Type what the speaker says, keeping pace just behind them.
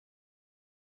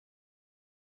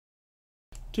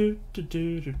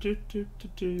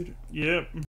Yep.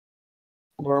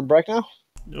 We're on break now?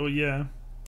 Oh, yeah.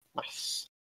 Nice.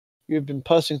 You've been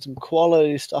posting some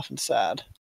quality stuff in SAD.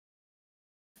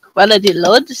 Quality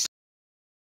loads.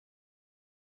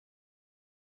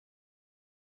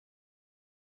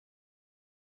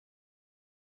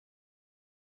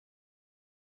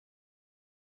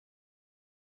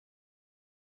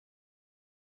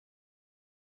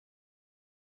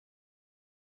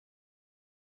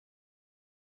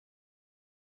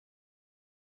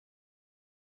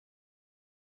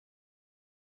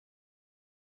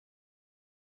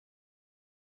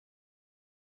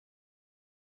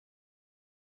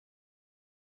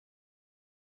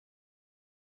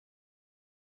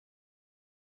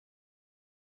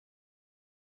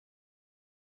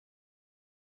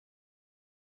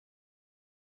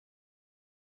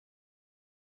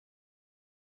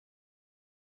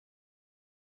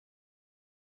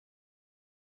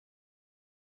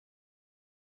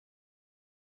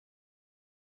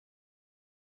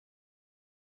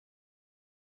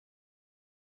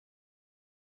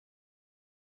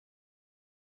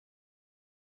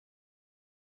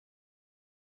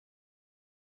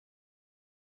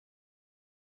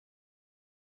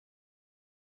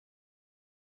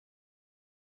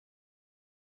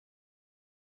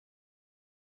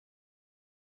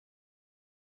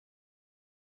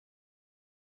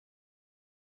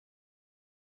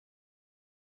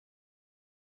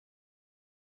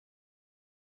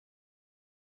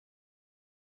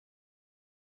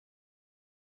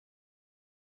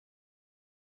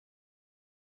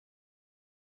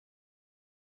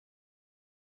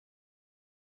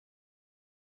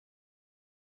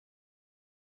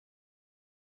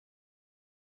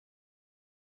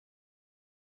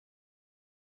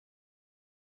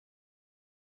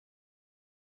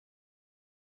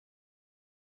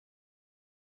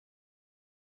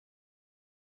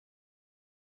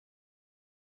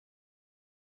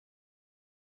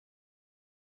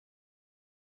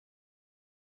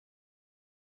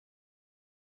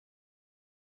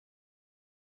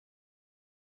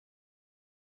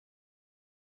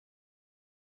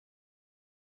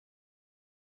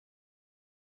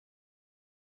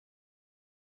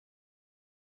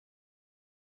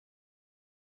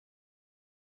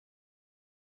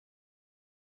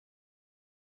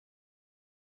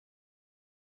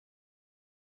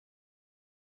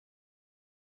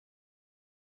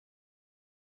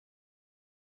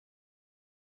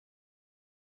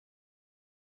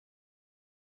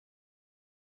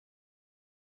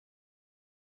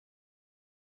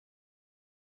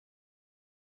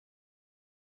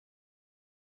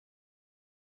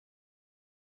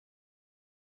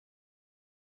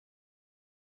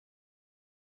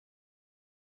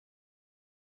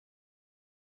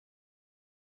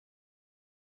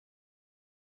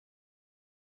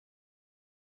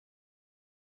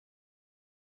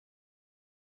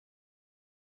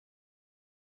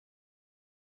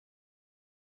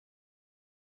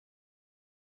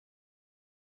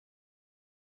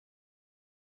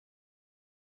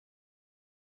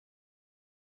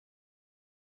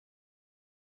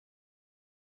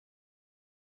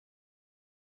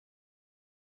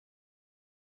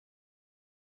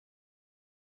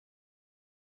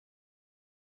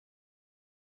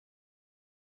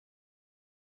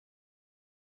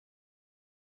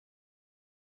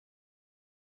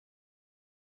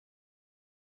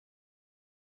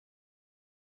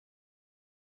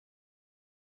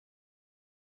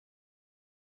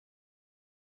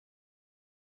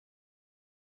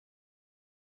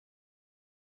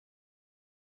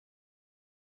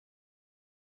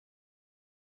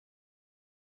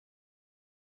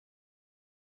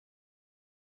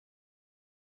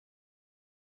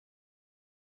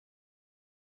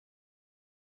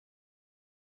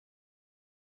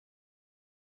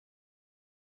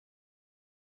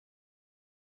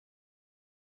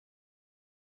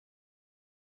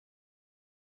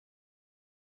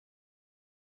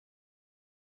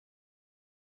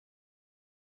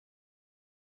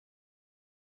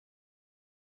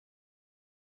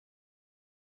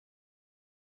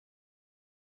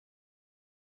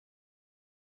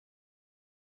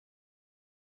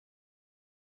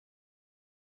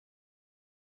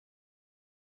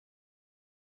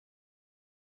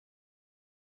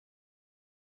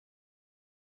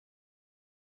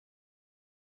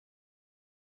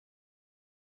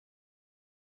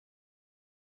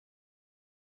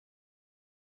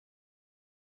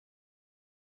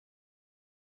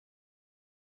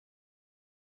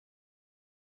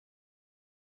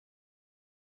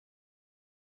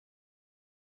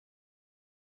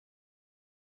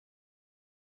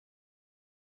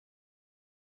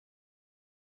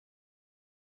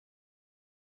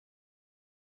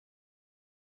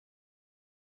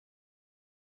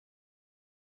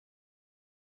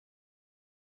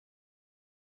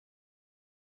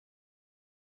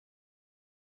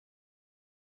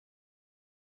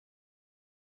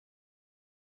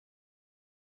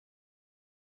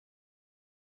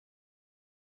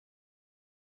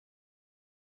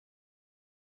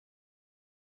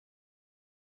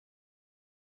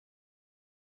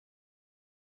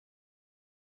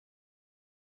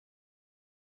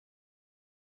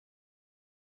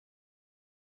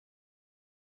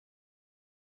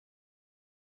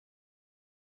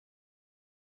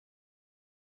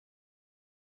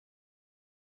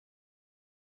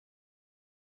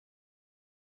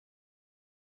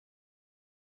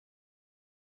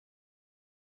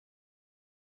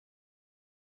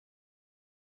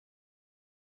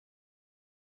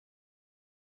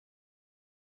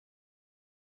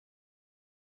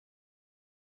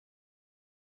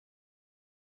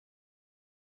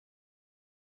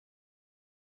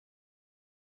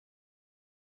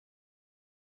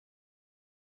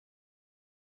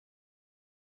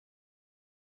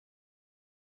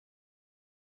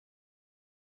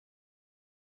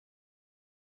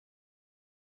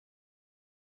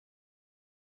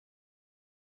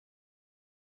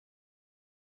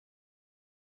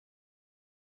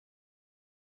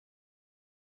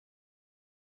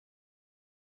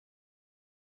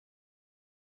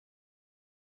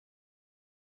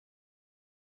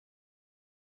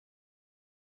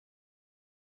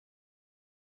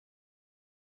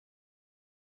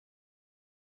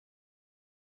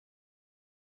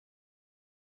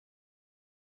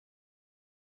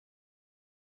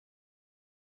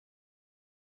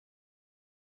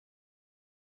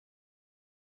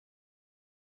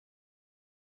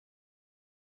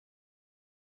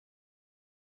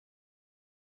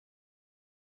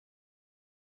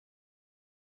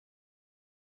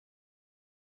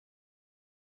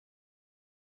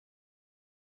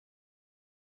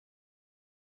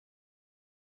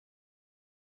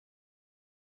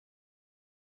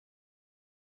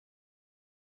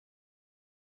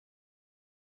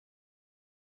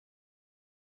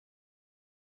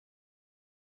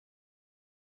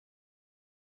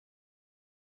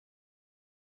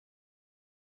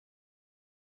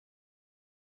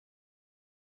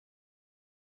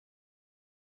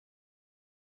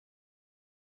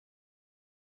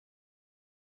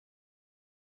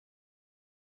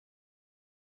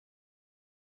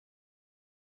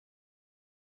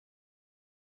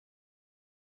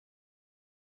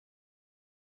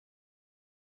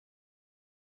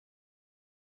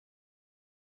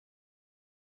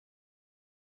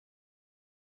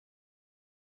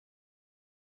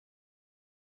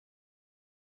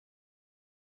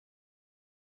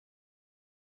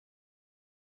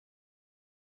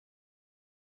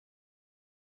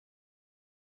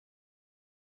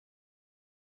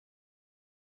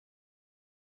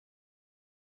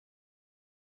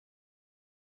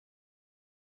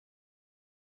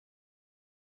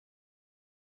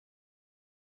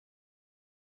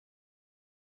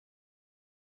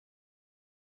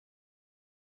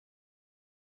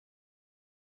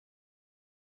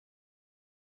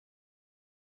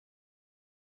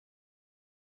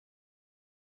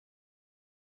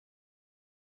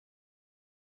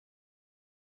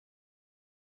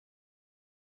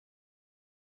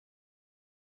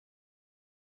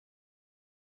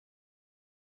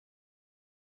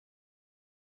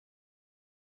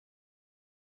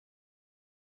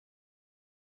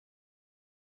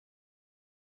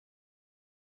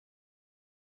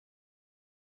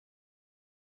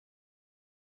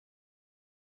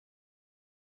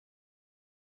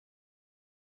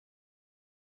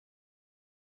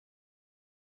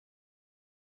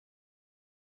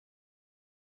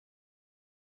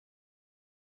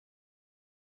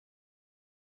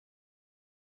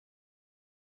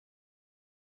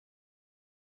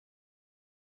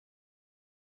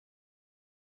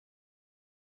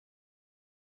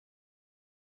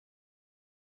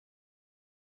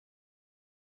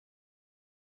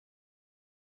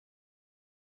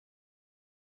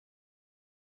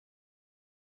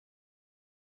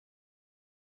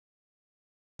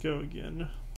 Go again.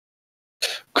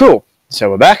 Cool.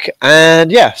 So we're back,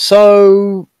 and yeah,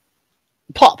 so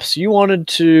Pops, you wanted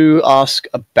to ask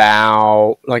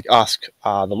about, the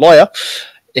lawyer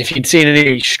if he'd seen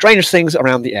any strange things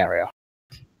around the area.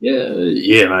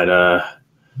 Yeah, mate.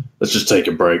 Let's just take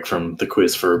a break from the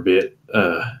quiz for a bit.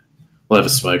 We'll have a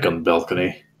smoke on the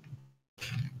balcony.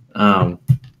 So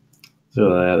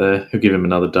out there, he'll give him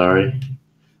another diary.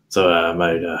 So,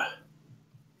 mate,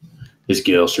 his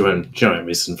girl, she went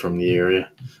missing from the area.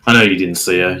 I know you didn't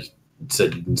see her. You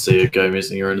said you didn't see her go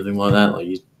missing or anything like that. Like,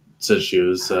 you said she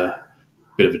was a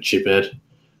bit of a chiphead.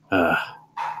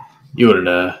 You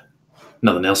wouldn't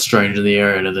nothing else strange in the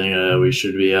area, anything we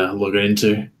should be looking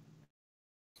into?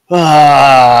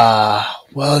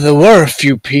 Well, there were a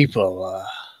few people.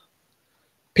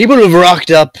 People who've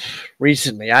rocked up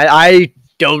recently. I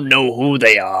don't know who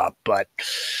they are, but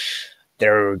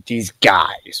they're these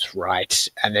guys, right?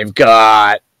 And they've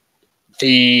got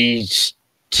these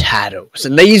tattoos.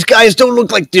 And these guys don't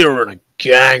look like they're in a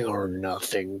gang or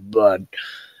nothing, but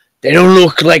they don't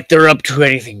look like they're up to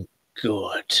anything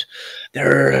good.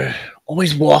 They're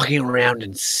always walking around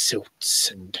in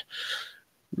suits, and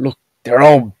look, they're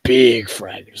all big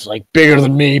friends, like bigger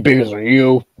than me, bigger than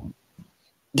you.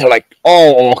 They're like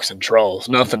all orcs and trolls,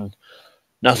 nothing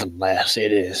less.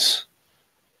 It is.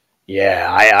 Yeah,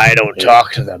 I don't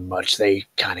talk to them much. They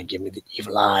kind of give me the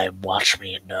evil eye and watch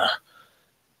me, and I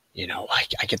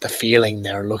get the feeling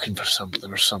they're looking for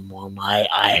something or someone.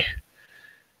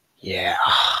 Yeah.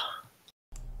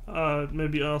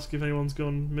 Maybe ask if anyone's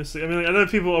gone missing. I mean, I know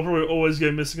people are probably always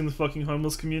go missing in the fucking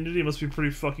homeless community. It must be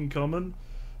pretty fucking common.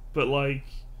 But, like,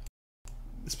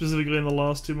 specifically in the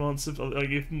last 2 months, if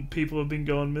people have been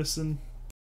going missing.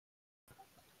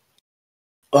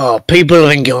 Oh, people have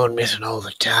been going missing all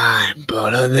the time,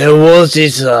 but there was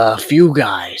this few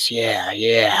guys.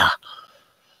 Yeah.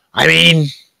 I mean,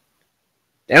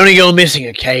 they only go missing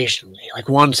occasionally, like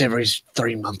once every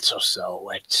 3 months or so.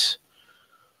 It's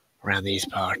around these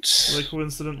parts. Are they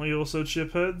coincidentally also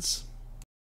chipheads?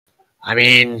 I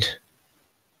mean,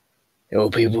 there were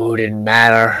people who didn't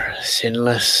matter,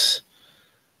 sinless.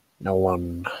 No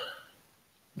one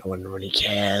really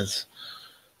cares.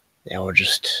 They were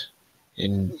just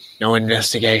in no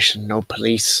investigation, no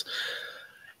police.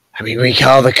 I mean, we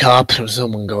call the cops when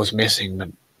someone goes missing, but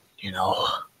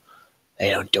they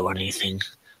don't do anything.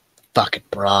 Fucking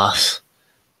brass.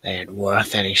 They ain't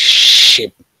worth any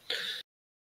shit.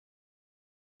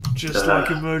 Just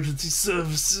like emergency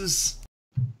services.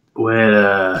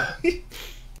 Where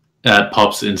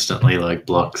Pops instantly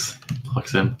blocks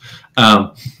him.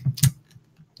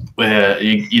 Where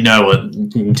you know what? You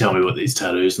can tell me what these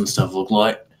tattoos and stuff look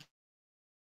like.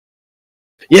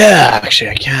 Yeah,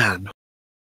 actually, I can.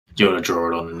 Do you want to draw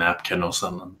it on a napkin or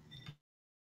something?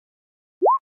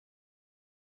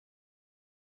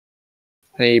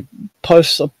 He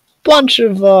posts a bunch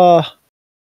of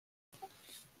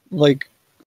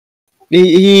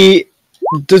he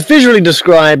visually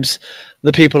describes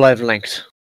the people I've linked.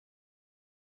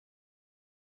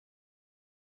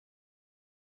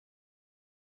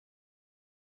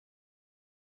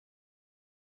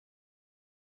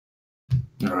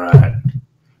 All right.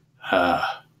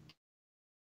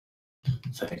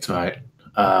 Thanks, mate.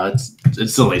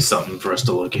 It's at least something for us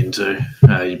to look into.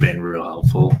 You've been real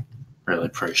helpful. Really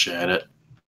appreciate it.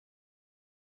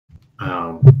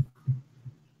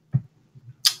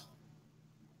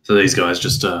 So these guys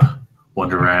just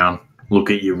wander around, look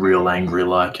at you real angry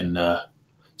and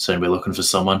soon be looking for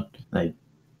someone. They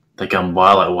come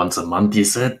by once a month, you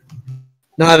said?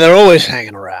 No, they're always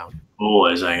hanging around.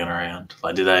 Always hanging around.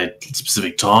 Do they at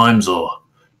specific times or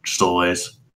just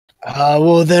always?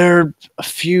 Well, there a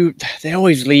few. They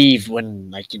always leave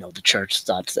when, the church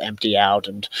starts to empty out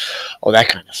and all that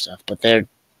kind of stuff. But they're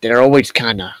always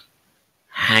kind of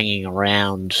hanging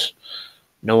around.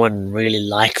 No one really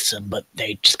likes them, but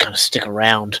they just kind of stick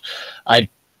around.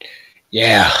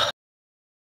 Yeah.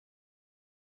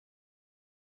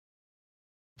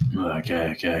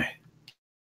 Okay.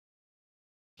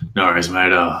 No worries,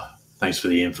 mate. Thanks for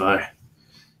the info.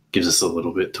 Gives us a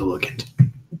little bit to look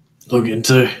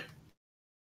into.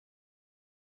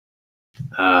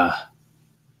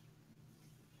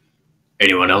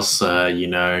 Anyone else,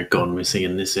 gone missing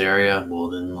in this area more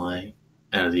than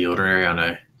out of the ordinary? I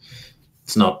know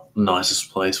it's not the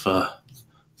nicest place for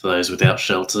those without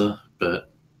shelter,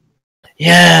 but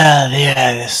Yeah,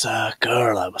 this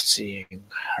girl I was seeing,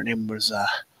 her name was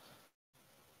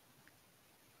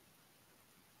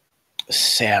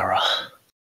Sarah.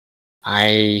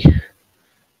 She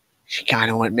kind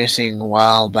of went missing a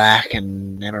while back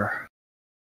and never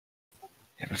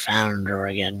found her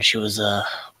again. She was a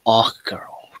orc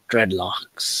girl,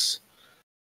 dreadlocks.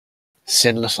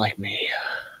 Sinless like me.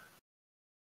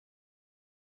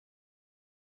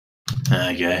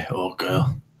 Okay, orc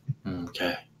girl.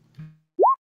 Okay.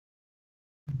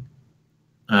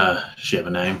 She have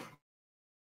a name?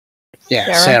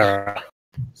 Yeah, Sarah.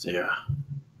 Sarah.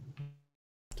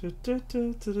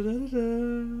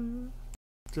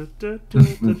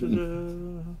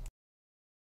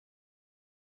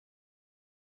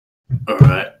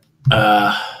 Alright.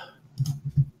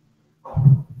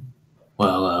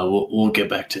 We'll get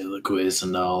back to the quiz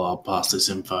and I'll pass this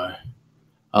info.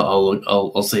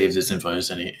 I'll see if this info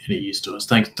is any use to us.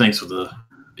 Thanks for the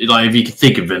if you can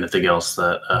think of anything else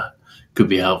that could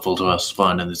be helpful to us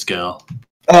finding this girl.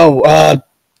 Oh,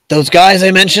 those guys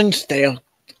I mentioned, they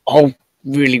all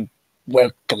really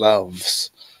wear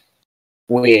gloves.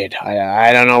 Weird.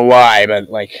 I don't know why, but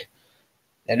like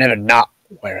they're never not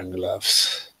wearing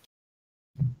gloves.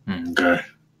 Okay.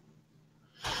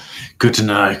 Good to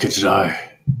know.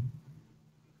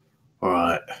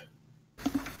 Alright.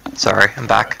 Sorry, I'm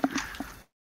back.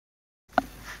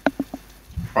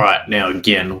 Alright, now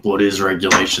again, what is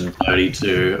Regulation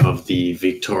 32 of the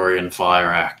Victorian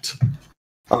Fire Act?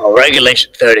 Oh,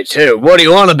 Regulation 32. What are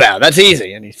you on about? That's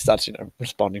easy. And he starts,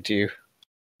 responding to you.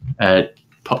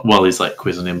 While he's like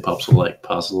quizzing him, Pops will like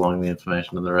pass along the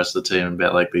information to the rest of the team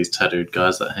about like these tattooed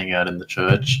guys that hang out in the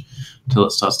church until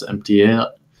it starts to empty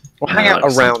out. Well, hang out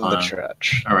around the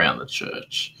church. Around the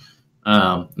church.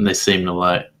 And they seem to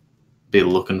like be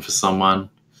looking for someone.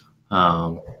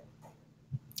 And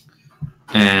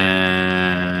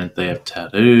they have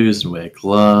tattoos and wear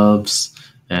gloves.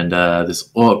 And this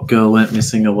orc girl went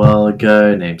missing a while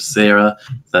ago named Sarah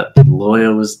that the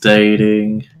lawyer was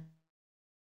dating.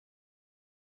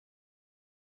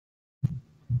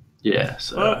 Yeah,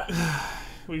 so... Well,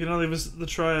 we can either visit the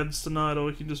Triads tonight or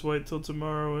we can just wait till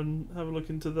tomorrow and have a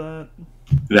look into that.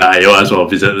 Nah, you might as well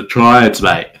visit the Triads,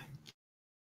 mate.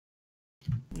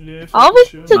 Yeah, I'll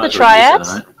visit the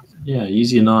Triads. Yeah,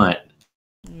 use your night.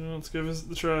 Yeah, let's go visit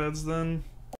the Triads then.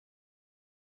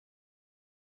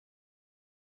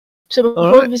 So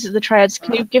before we visit the Triads,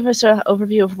 can you give us an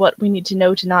overview of what we need to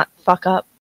know to not fuck up?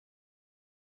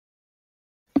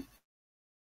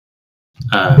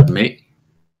 Me?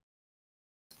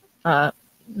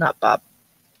 Not Bob.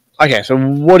 Okay, so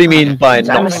what do you mean by I'm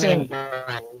not? assuming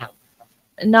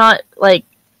not like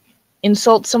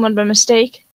insult someone by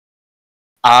mistake.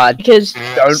 Because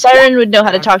Siren would know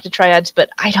how to talk to Triads, but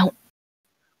I don't.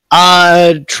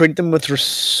 Treat them with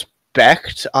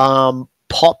respect.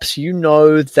 Pops, you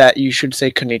know that you should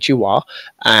say konnichiwa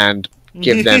and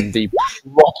give them the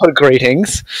proper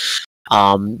greetings.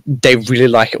 They really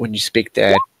like it when you speak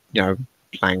their,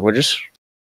 languages.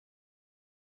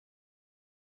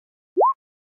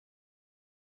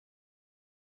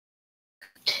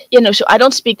 So I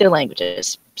don't speak their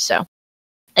languages, so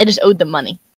I just owed them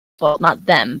money. Well, not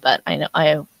them, but I know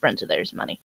I owe friends of theirs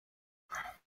money.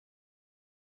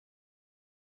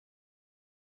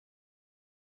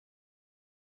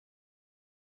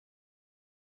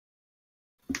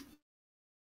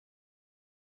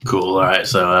 Cool, alright,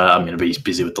 so I'm going to be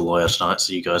busy with the lawyer tonight,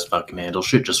 so you guys fucking handle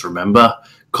shit. Just remember,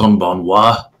 con bon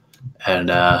moi, and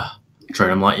treat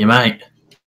him like your mate.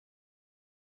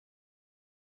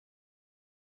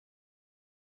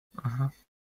 Uh-huh.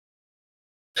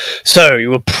 So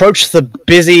you approach the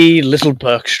busy Little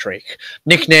Burke Street,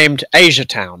 nicknamed Asia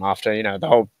Town after, the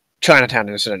whole Chinatown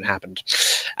incident happened.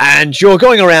 And you're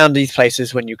going around these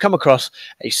places when you come across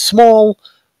a small,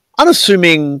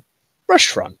 unassuming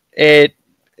restaurant.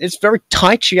 It's very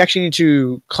tight. You actually need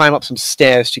to climb up some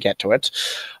stairs to get to it,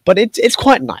 but it's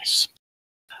quite nice.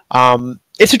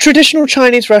 It's a traditional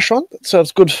Chinese restaurant that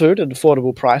serves good food at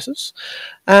affordable prices.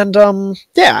 And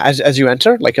as you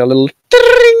enter, like a little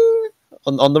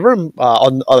on the room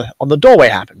on the doorway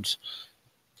happens,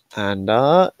 and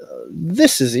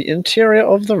this is the interior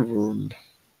of the room.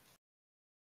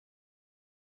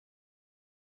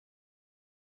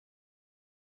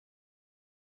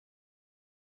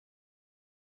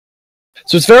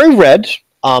 So it's very red.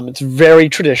 It's very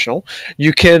traditional.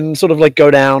 You can sort of like go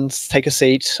down, take a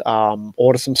seat,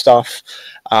 order some stuff.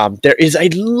 There is a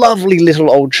lovely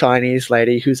little old Chinese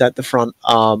lady who's at the front,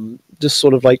 just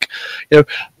sort of like,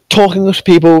 talking to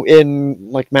people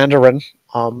in like Mandarin.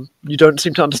 You don't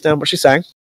seem to understand what she's saying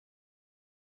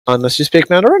unless you speak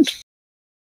Mandarin.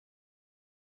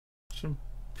 Which I'm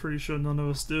pretty sure none of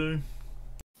us do.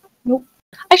 Nope.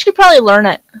 I should probably learn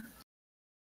it.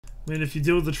 I mean, if you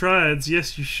deal with the Triads,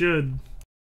 yes, you should.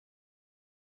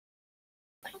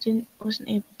 Wasn't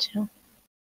able to.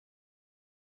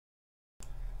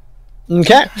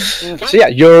 Okay. So yeah,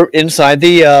 you're inside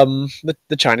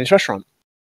the Chinese restaurant.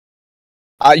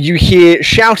 You hear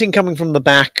shouting coming from the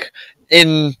back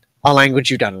in a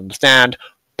language you don't understand,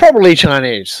 probably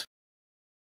Chinese.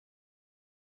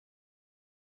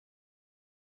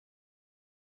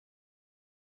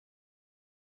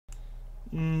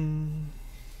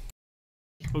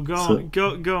 Well,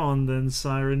 go on then,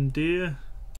 Siren dear.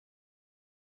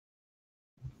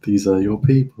 These are your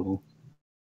people.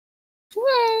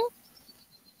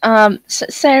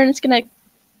 Siren's gonna.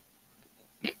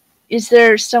 Is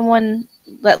there someone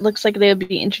that looks like they would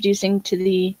be introducing to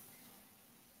the,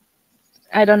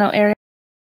 I don't know, area?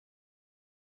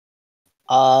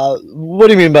 What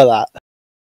do you mean by that?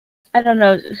 I don't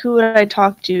know. Who would I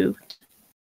talk to?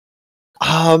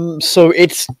 So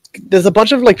there's a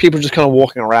bunch of like people just kind of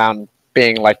walking around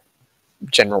being like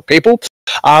general people.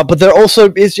 But there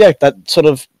also is, that sort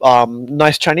of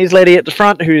nice Chinese lady at the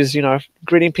front who's,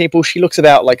 greeting people. She looks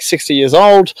about like 60 years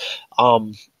old.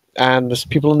 And there's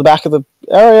people in the back of the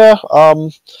area. No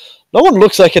one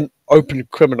looks like an open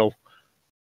criminal.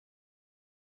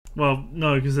 Well,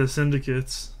 no, because they're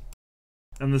syndicates.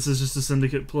 And this is just a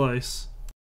syndicate place.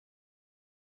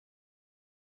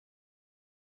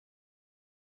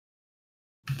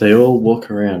 They all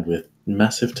walk around with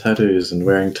massive tattoos and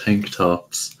wearing tank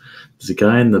tops. There's a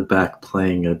guy in the back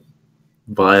playing a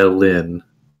violin.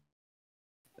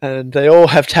 And they all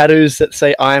have tattoos that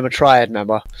say, I am a Triad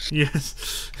member.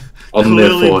 Yes. On their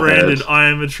Clearly forehead. branded, I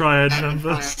am a Triad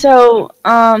member. So,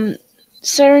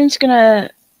 Siren's gonna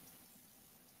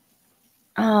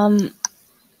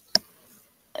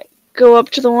go up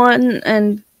to the one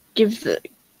and give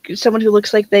someone who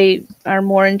looks like they are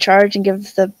more in charge and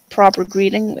give the proper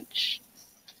greeting, which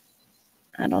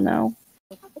I don't know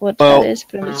what that is,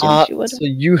 but I'm assuming she would. So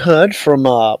you heard from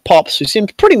Pops, who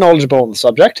seemed pretty knowledgeable on the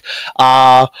subject,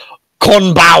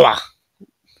 Konbawa.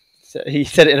 So he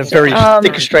said it in a very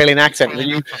thick Australian accent that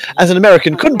you, as an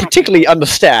American, couldn't particularly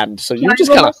understand. So you just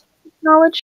kind of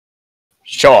knowledge.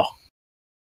 Sure.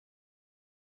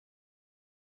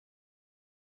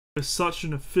 We're such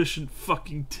an efficient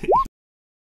fucking team.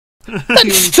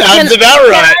 Sounds about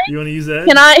right. You want to use that?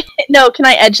 Can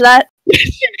I edge that?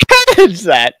 Yes, you can edge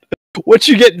that. Once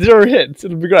you get 0 hits,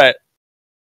 it'll be great.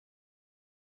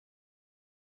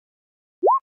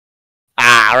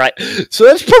 Alright. So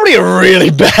that's probably a really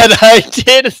bad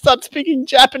idea to start speaking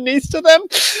Japanese to them.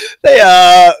 They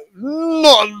are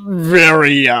not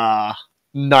very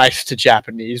nice to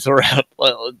Japanese around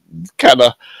kind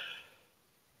of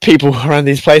people around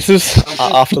these places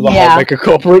after the whole mega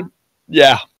corporate.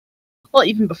 Yeah. Well,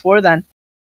 even before then.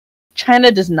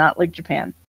 China does not like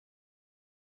Japan.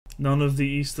 None of the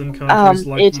Eastern countries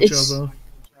like each other.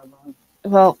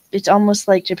 Well, it's almost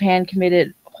like Japan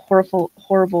committed horrible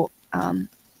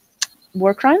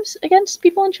war crimes against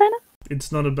people in China.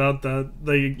 It's not about that.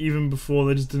 Even before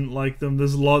they just didn't like them.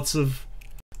 There's a lot of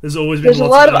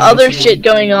other shit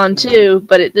going on too,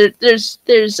 but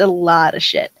there's a lot of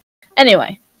shit.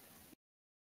 Anyway.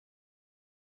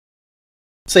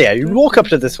 So yeah, you walk up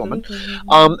to this woman,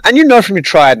 and you know from your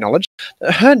Triad knowledge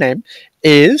that her name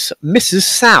is Mrs.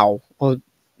 Sao. I'll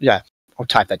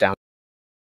type that down.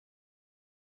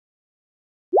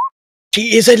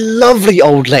 She is a lovely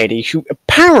old lady who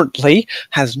apparently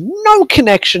has no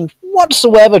connection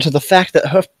whatsoever to the fact that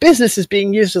her business is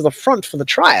being used as a front for the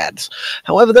Triads.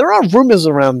 However, there are rumors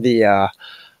around the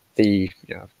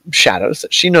shadows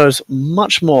that she knows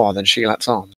much more than she lets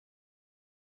on.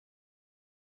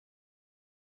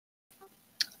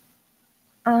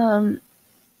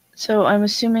 So I'm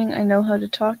assuming I know how to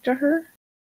talk to her?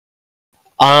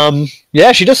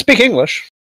 Yeah, she does speak English.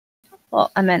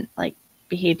 Well, I meant, like,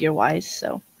 behavior-wise,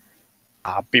 so...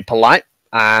 Be polite,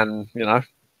 and,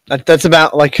 that's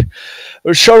about, like,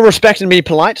 show respect and be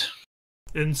polite.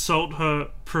 Insult her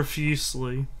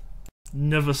profusely.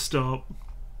 Never stop.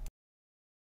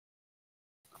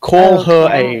 Call her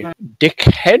a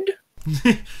dickhead?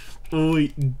 Oi,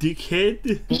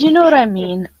 dickhead? You know what I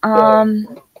mean.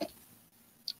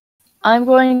 I'm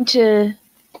going to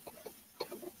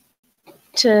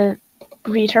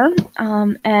greet her,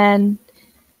 and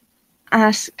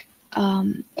ask,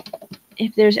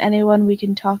 if there's anyone we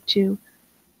can talk to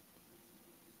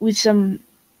with some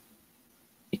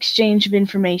exchange of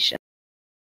information.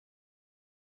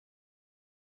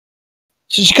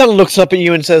 So she kind of looks up at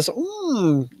you and says,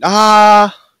 you're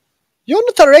not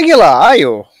a regular, are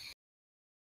you?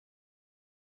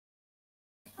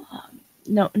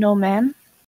 No, ma'am.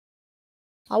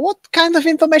 What kind of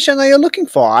information are you looking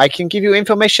for? I can give you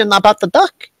information about the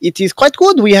duck. It is quite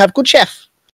good. We have good chef.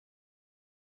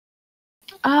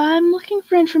 I'm looking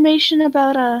for information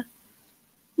about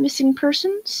missing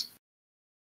persons.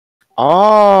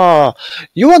 Oh,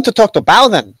 you want to talk to Bao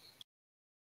then?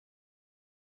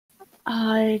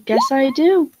 I guess I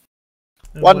do.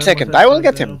 One Where second, would I will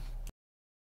that get go? him.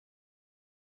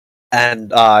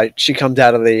 And she comes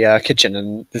out of the kitchen,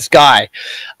 and this guy,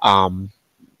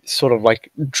 sort of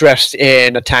like dressed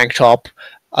in a tank top,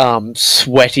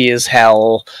 sweaty as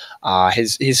hell.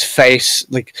 His face,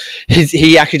 like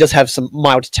he actually does have some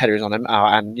mild tattoos on him,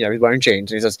 and he's wearing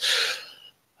jeans. And he says,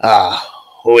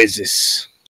 "Who is this?"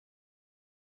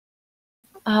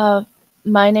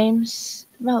 My name's,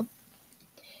 well,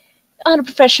 on a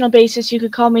professional basis, you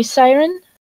could call me Siren.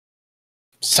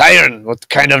 Siren. What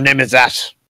kind of name is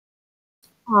that?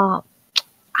 I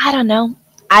don't know.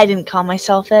 I didn't call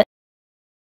myself it.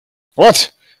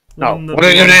 What? No. One that What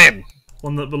is your belongs- name?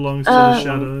 One that belongs to the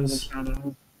shadows.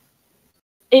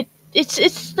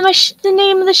 It's the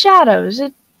name of the shadows.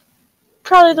 It's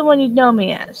probably the one you'd know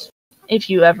me as, if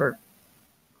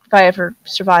I ever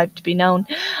survived to be known.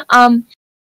 What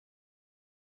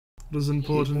is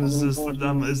important is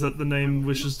that the name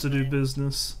wishes to do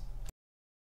business.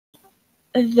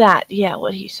 Yeah,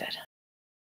 what he said.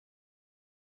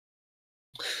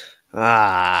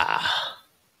 Ah.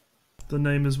 The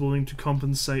name is willing to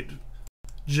compensate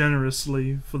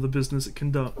generously for the business it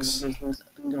conducts,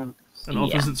 and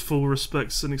offers its full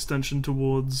respects and extension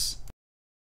towards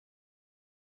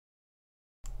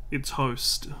its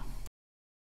host.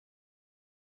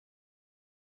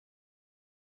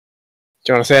 Do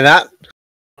you want to say that?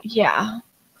 Yeah.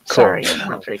 Cool. Sorry, I'm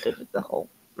not very good with the whole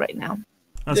right now.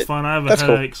 That's fine, I have a That's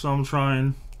cool. headache, so I'm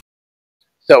trying.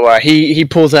 So he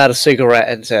pulls out a cigarette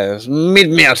and says, "Meet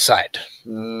me outside.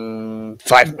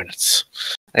 5 minutes."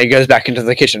 And he goes back into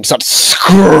the kitchen and starts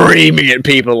screaming at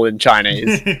people in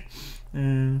Chinese.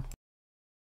 Yeah.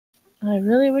 I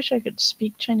really wish I could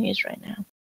speak Chinese right now.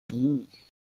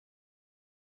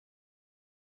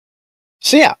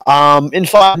 So yeah, in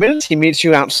 5 minutes he meets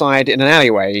you outside in an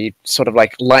alleyway. He sort of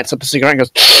like lights up a cigarette and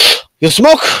goes, "You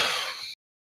smoke?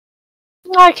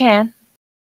 I can.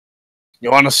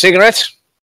 You want a cigarette?"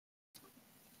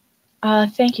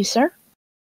 Thank you, sir.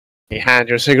 He hands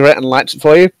you a cigarette and lights it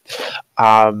for you.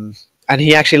 And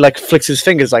he actually like flicks his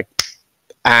fingers like,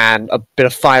 and a bit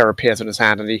of fire appears in his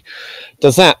hand, and he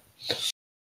does that.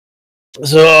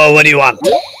 "So what do you want?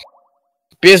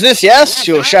 Business, yes?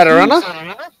 You're a Shadowrunner?"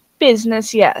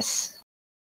 Business, yes.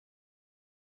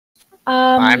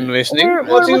 I'm listening. we're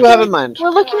What do you looking- have in mind?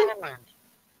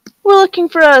 We're looking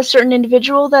for a certain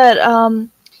individual that,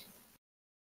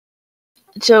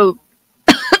 So,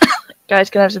 guys,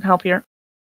 can I have some help here?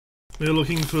 We're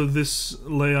looking for this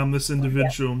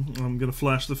individual. I'm gonna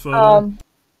flash the photo.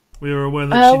 We are aware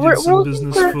that she we're did some looking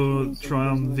business for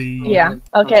Triumph the... Yeah.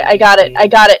 Okay, I got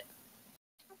it.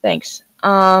 Thanks.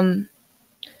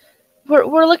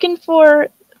 We're looking for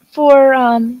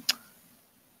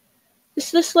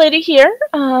this lady here.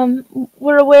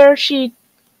 We're aware she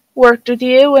worked with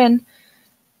you, and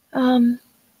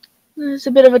it's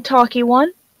a bit of a talky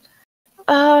one.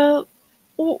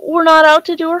 We're not out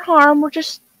to do her harm. We're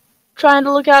just trying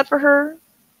to look out for her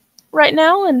right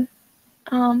now, and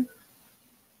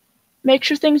make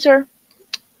sure things are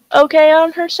okay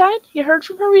on her side. You heard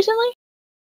from her recently?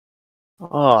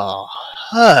 Oh,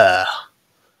 her.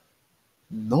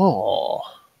 No.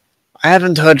 I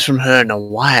haven't heard from her in a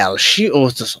while. She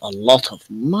owes us a lot of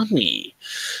money.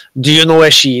 Do you know where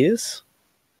she is?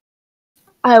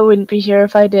 I wouldn't be here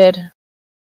if I did.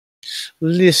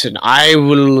 Listen, I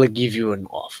will give you an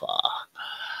offer.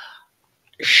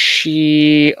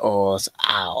 She owes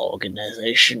our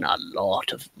organization a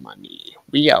lot of money.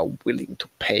 We are willing to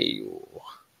pay you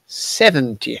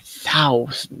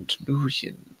 70,000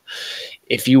 million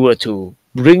if you were to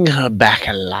bring her back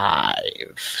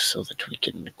alive so that we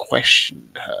can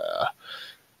question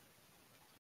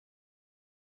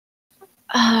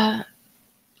her.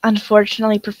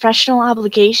 Unfortunately, professional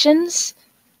obligations.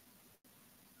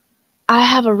 I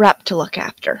have a rep to look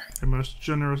after. The most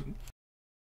generous...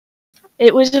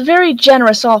 It was a very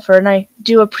generous offer, and I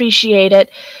do appreciate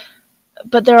it,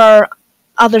 but there are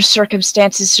other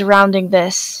circumstances surrounding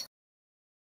this.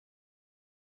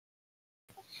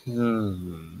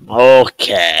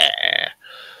 Okay.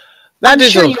 I'm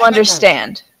sure you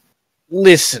understand.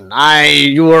 Listen,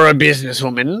 you are a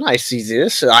businesswoman. I see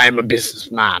this. I am a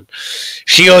businessman.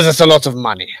 She owes us a lot of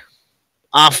money.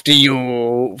 After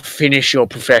you finish your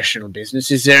professional business,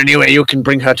 is there any way you can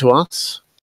bring her to us?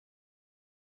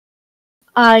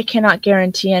 I cannot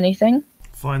guarantee anything.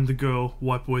 Find the girl,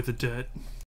 wipe away the debt.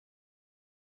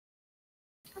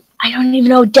 I don't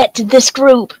even owe debt to this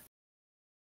group.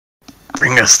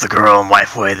 Bring us the girl and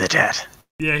wipe away the debt.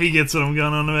 Yeah, he gets what I'm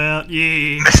going on about.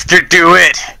 Yeah. Mr. Do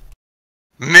It!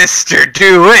 Mr.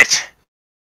 Do It!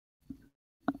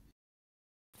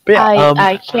 But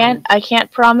yeah, I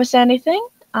can't promise anything.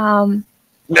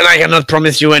 then I cannot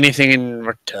promise you anything in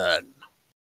return.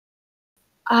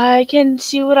 I can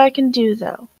see what I can do,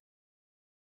 though.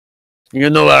 You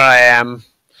know where I am.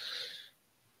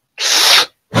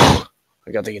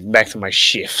 I got to get back to my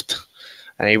shift.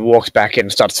 And he walks back in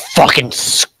and starts fucking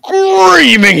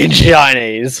screaming in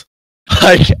Chinese.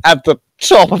 Like, at the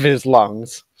top of his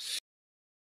lungs.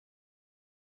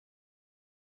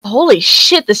 Holy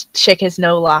shit, this chick has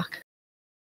no luck.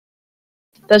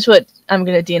 That's what I'm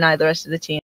gonna deny the rest of the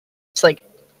team. It's like...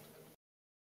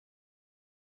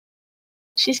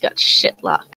 she's got shit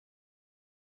luck.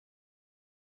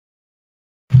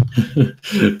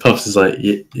 Puffs is like,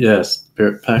 yeah,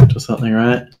 Spirit Pact or something,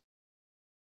 right?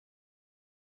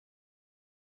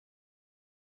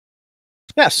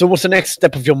 Yeah, so what's the next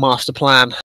step of your master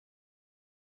plan?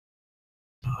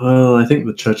 Well, I think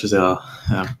the churches are,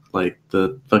 like,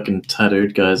 the fucking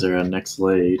tattooed guys are our next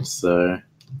lead, so,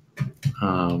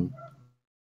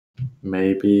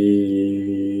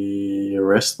 maybe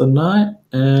rest the night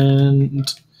and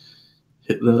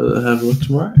have a look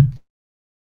tomorrow.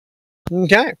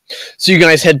 Okay. So you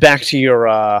guys head back to your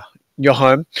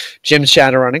home. Jim's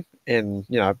shadowrunning in,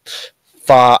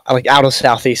 far, like, outer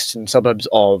southeastern suburbs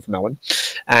of Melbourne.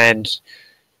 And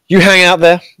you hang out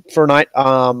there for a night,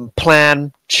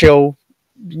 plan, chill,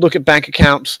 look at bank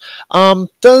accounts.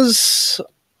 Does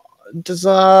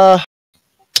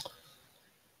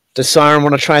Siren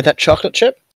want to try that chocolate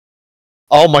chip?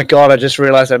 Oh my god, I just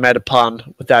realized I made a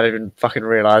pun without even fucking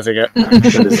realizing it. That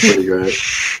is pretty great.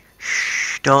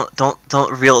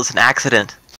 Don't reveal it's an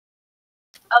accident.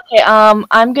 Okay,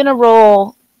 I'm gonna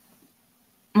roll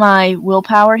my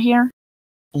willpower here.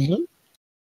 Mm-hmm.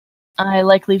 I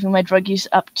like leaving my drug use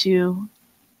up to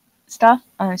stuff,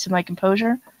 so my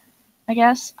composure, I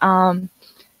guess.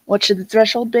 What should the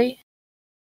threshold be?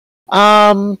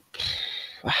 Well,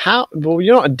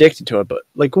 you're not addicted to it, but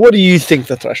like, what do you think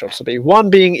the threshold should be?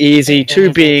 1 being easy,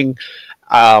 2 being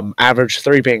average,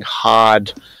 3 being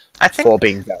hard, I think 4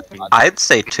 being very hard. I'd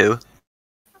say 2.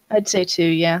 I'd say 2,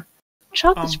 yeah.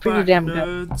 Chocolate's pretty damn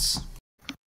good. Nerds.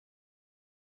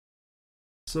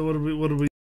 So what do we?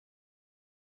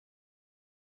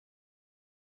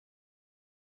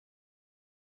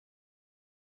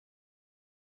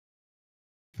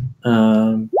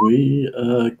 We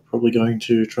are probably going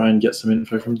to try and get some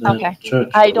info from the church.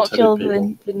 I don't feel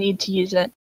the need to use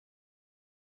it.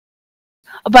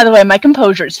 Oh, by the way, my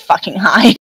composure is fucking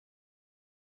high.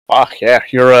 Fuck yeah,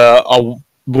 you're a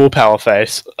willpower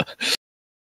face.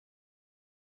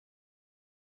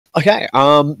 Okay,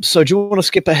 so do you want to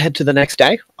skip ahead to the next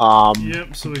day?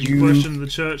 Yep, so we can question the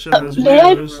church and those may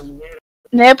weirdos.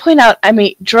 May I point out, I'm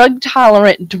a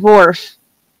drug-tolerant dwarf,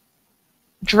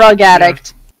 drug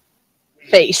addict,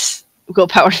 face,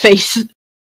 willpower face.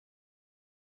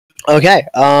 Okay,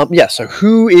 yeah, so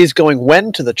who is going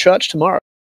when to the church tomorrow?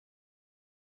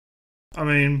 I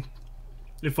mean,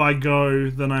 if I go,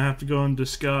 then I have to go in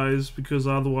disguise, because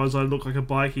otherwise I look like a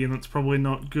bikie, and that's probably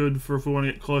not good for if we want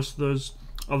to get close to those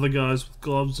other guys with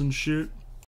gloves and shit.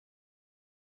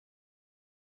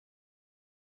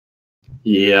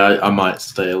 Yeah, I might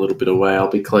stay a little bit away. I'll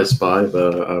be close by,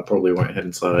 but I probably won't head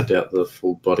inside. I doubt the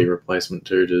full body replacement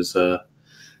dude is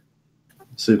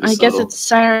super I guess it's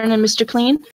Siren and Mr.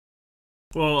 Clean.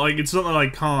 Well, like, it's not that I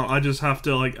can't, I just have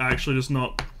to, like, actually just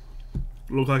not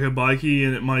look like a bikie,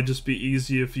 and it might just be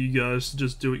easier for you guys to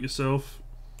just do it yourself.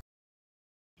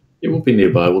 It won't be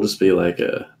nearby. We'll just be like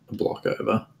a block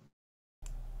over.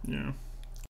 Yeah.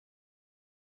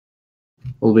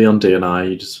 We'll be on DNI.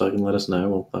 You just fucking let us know.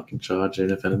 We'll fucking charge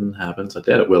in if anything happens. I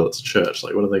doubt it will. It's a church.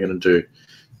 Like, what are they going to do?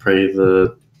 Pray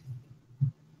the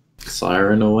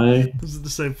siren away? Was it to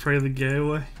say pray the gay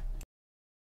away?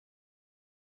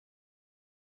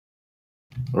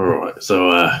 Alright,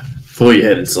 so before you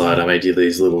head inside, I made you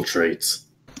these little treats.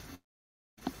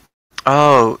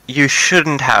 Oh, you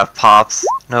shouldn't have, Pops.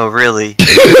 No, really.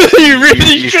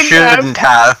 you shouldn't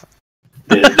have.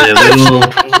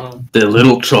 They're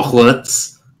little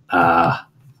chocolates. I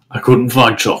couldn't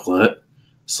find chocolate,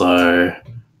 so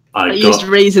I used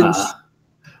raisins.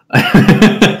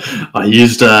 I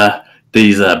used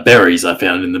these berries I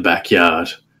found in the backyard.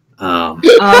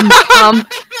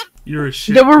 You're a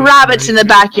shit. There were cook, rabbits mate. in the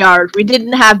backyard. We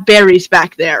didn't have berries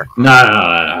back there.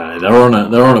 No.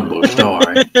 They're on a bush. Don't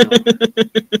worry.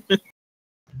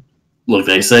 Look,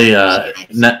 they say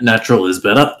natural is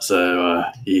better. So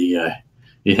he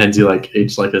hands you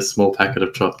each a small packet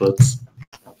of chocolates.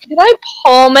 Can I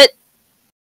palm it?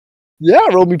 Yeah,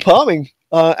 roll me palming.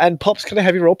 And Pops, can I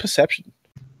have you roll perception?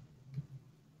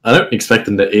 I don't expect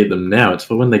them to eat them now. It's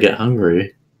for when they get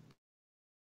hungry.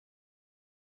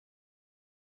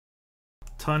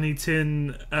 Tiny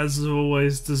Tin, as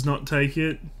always, does not take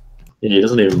it. Yeah, he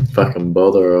doesn't even fucking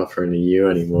bother offering to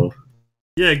you anymore.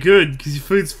 Yeah, good, because your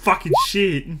food's fucking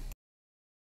shit.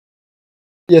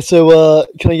 Yeah, so,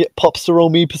 can I get Pops to roll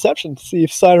me perception to see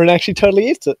if Siren actually totally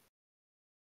eats it?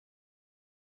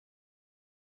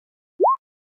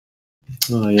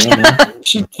 Oh, yeah, man.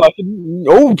 She fucking...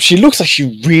 Oh, she looks like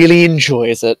she really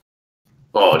enjoys it.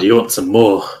 Oh, do you want some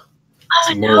more?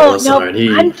 Oh, no,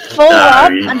 Siren. I'm full up.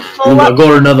 I'm full I up.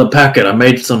 got another packet. I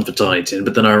made some for Tiny Tin,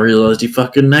 but then I realised he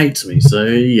fucking hates me. So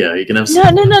yeah, you can have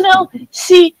some. No.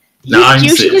 See,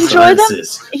 you should enjoy them.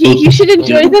 You should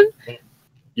enjoy them.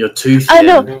 You're too thin. I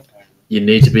know. You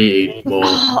need to be eating more.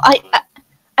 Oh,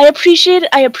 I appreciate it.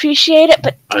 I appreciate it,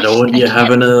 but I don't want you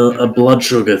having a blood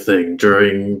sugar thing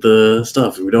during the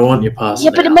stuff. We don't want you passing.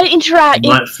 Yeah, but it might interact.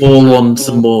 You might fall on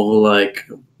some more like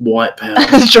white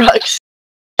powder. Drugs.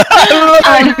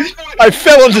 I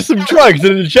fell onto some drugs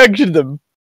and injected them.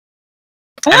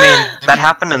 I mean, that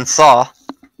happened in Saw.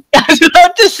 I was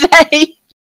about to say.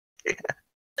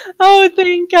 Oh,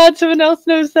 thank God, someone else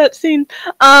knows that scene.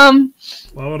 Why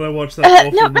would I watch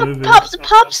that awful movie?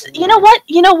 Pops. You know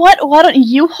what? Why don't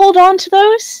you hold on to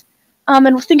those? And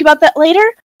we'll think about that later.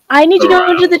 I need to go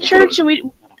into the church,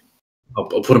 and I'll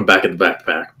put them back in the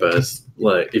backpack. But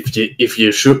like, if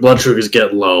your blood sugars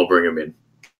get low, I'll bring them in.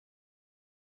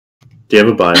 Do you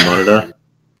have a biomonitor?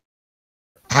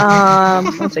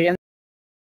 1 second.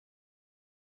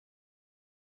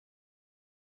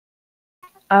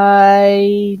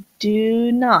 I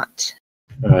do not.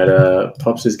 Alright,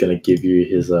 Pops is going to give you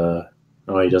his, oh,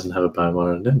 he doesn't have a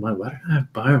biomonitor. Never mind, why don't I have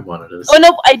biomonitors? Oh,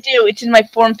 no, I do. It's in my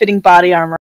form-fitting body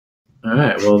armor.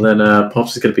 Alright, well then,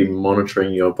 Pops is going to be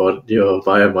monitoring your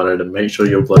biomonitor to make sure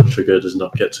your blood sugar does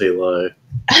not get too low.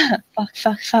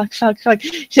 Fuck.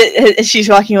 She's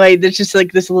walking away. There's just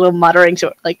like this little muttering,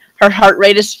 so like her heart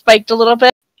rate is spiked a little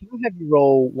bit. Can I have you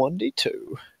roll 1d2?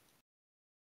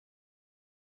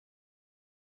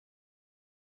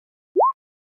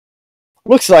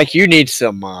 Looks like you need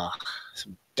some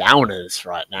downers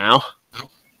right now.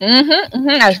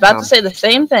 I was about to say the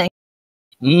same thing.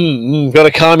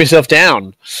 Gotta calm yourself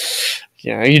down.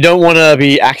 You know, you don't want to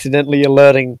be accidentally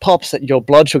alerting Pops that your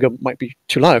blood sugar might be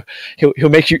too low. He'll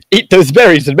make you eat those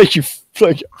berries and make you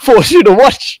force you to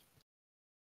watch.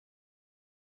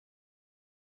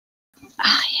 Yeah.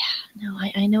 No,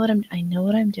 I know what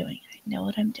I'm doing.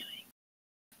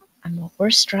 I'm a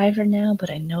worse driver now, but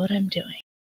I know what I'm doing.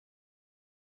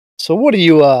 So what are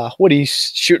you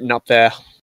shooting up there?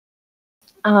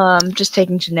 Just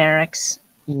taking generics.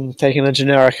 Taking a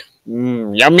generic.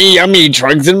 Yummy,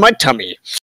 drugs in my tummy.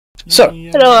 So,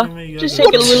 Just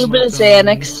taking a little bit of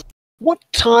Xanax. What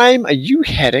time are you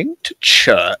heading to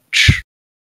church?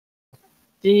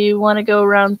 Do you want to go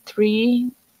around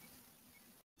 3?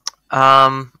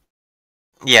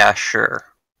 Yeah, sure.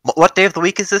 What day of the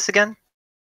week is this again?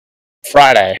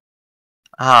 Friday.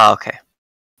 Ah, okay.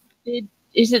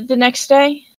 Is it the next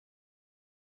day?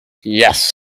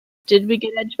 Yes. Did we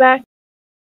get Edge back?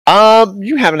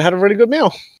 You haven't had a really good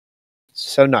meal.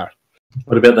 So no.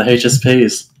 What about the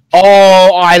HSPs?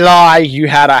 Oh, I lie. You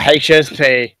had a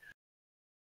HSP.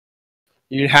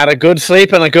 You had a good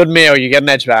sleep and a good meal. You get an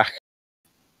Edge back.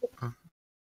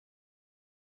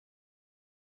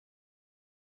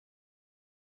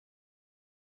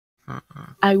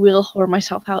 I will whore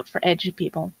myself out for Edge,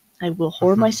 people. I will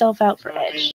whore myself out for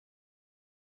Edge.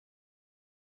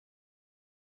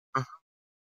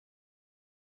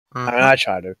 I mean, I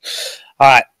try to.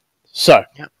 Alright, so.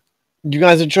 Yep. You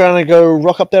guys are trying to go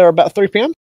rock up there about 3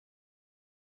 p.m.?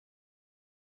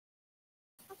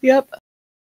 Yep.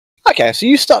 Okay, so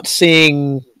you start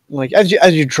seeing, like, as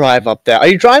you drive up there. Are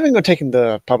you driving or taking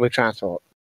the public transport?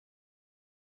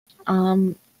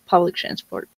 Public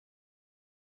transport.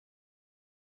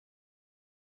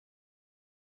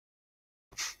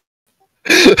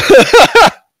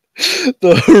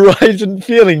 The Horizon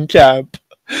Feeling Camp.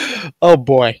 Oh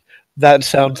boy, that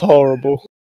sounds horrible.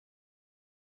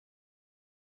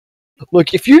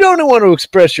 Look, if you don't want to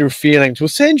express your feelings, we'll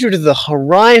send you to the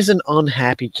Horizon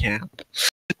Unhappy Camp.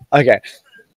 Okay.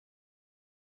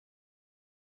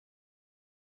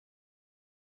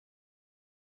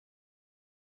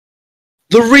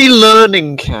 The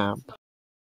Relearning Camp.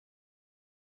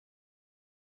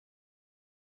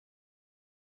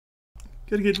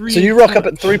 So you rock up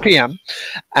at 3 p.m.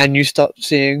 and you start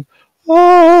seeing like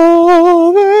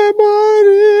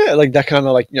that kind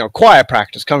of like, you know, choir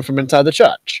practice coming from inside the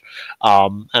church.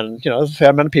 And you know, there's a fair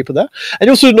amount of people there. And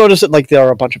you also notice that like there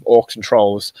are a bunch of orcs and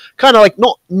trolls kind of like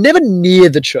never near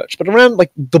the church, but around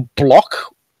like the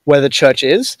block where the church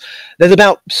is. There's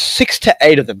about 6 to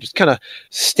 8 of them, just kind of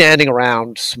standing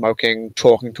around, smoking,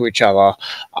 talking to each other,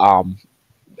 and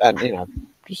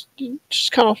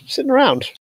just kind of sitting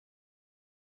around.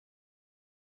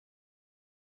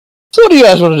 So, what do you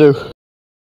guys want to do?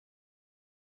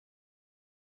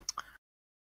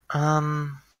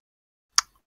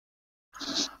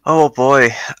 Oh boy.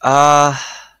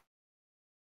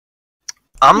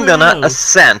 I'm gonna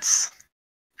ascent.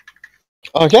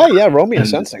 Okay, yeah, roll me a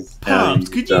sensing. Pops,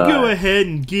 could you go ahead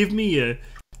and give me a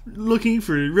looking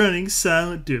for running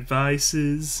silent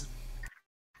devices?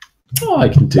 Oh, I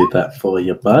can do that for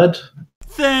you, bud.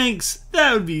 Thanks,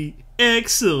 that would be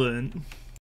excellent.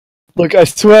 Look, I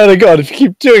swear to God, if you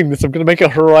keep doing this, I'm going to make a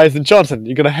Horizon Johnson.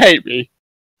 You're going to hate me.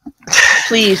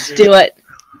 Please do it.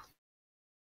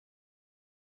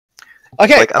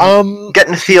 Okay, Like, I'm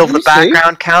getting a feel of the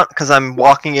background count because I'm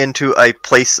walking into a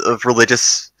place of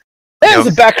religious. There's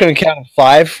a background count of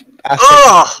 5.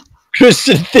 Ugh!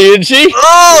 Christian theology. Ugh!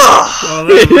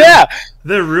 Oh, Yeah,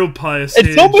 they're real pious.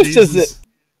 it's almost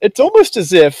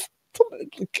as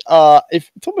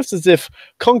if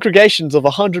congregations of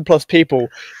 100 plus people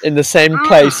in the same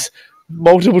place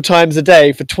multiple times a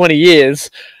day for 20 years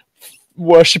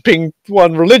worshipping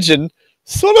one religion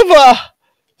sort of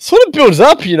builds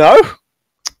up, you know.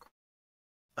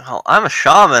 Well, I'm a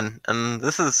shaman, and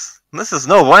this is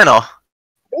no bueno.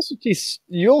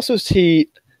 You also see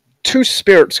 2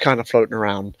 spirits kind of floating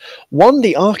around. One,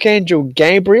 the Archangel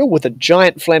Gabriel with a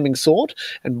giant flaming sword,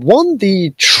 and one, the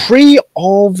Tree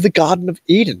of the Garden of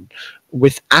Eden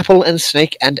with apple and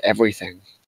snake and everything.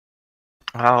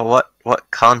 Oh, what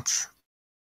cunts.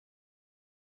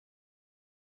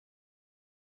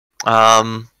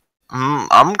 I'm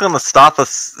gonna stop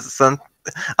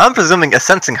I'm presuming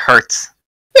sensing hurts.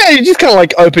 Yeah, you just kind of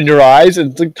like open your eyes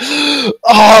and it's like,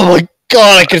 oh my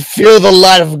God, I can feel the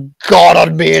light of God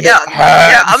on me and it hurts.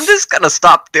 Yeah, I'm just gonna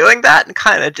stop doing that and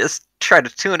kind of just try to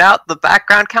tune out the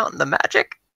background count and the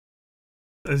magic.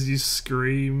 As you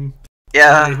scream.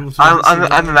 Yeah,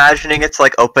 I'm imagining it's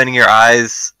like opening your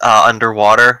eyes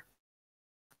underwater.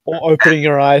 Or opening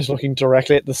your eyes looking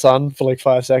directly at the sun for like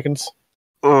 5 seconds.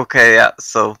 Okay, yeah,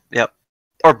 so, yep.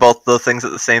 Or both those things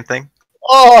at the same thing.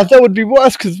 Oh, that would be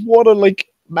worse because water like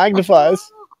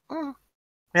magnifies.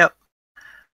 Yep.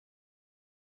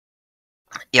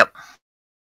 Yep.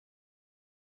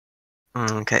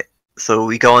 Okay, so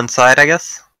we go inside, I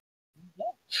guess?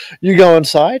 You go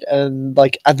inside, and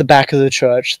like at the back of the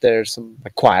church, there's some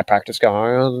like choir practice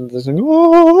going on. And there's like,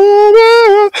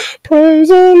 oh, praise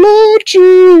the Lord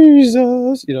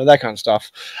Jesus, you know, that kind of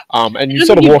stuff. And you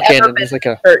sort of walk in, and there's like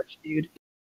a church, dude.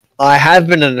 I have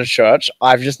been in a church.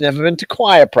 I've just never been to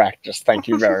choir practice. Thank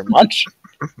you very much.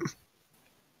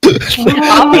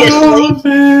 Obviously.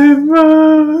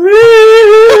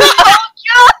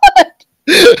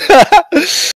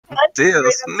 Dude,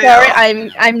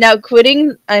 Sorry, I'm now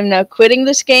quitting. I'm now quitting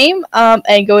this game.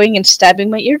 And going and stabbing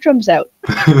my eardrums out.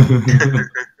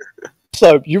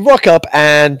 So you rock up,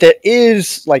 and there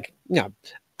is like, you know,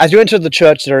 as you enter the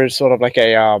church, there is sort of like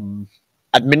a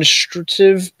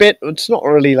administrative bit. It's not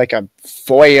really like a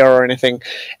foyer or anything.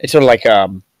 It's sort of like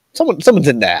someone's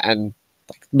in there and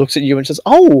like, looks at you and says,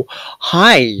 "Oh,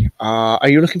 hi. Are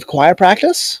you looking for choir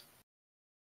practice?"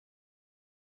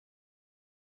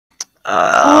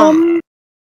 No.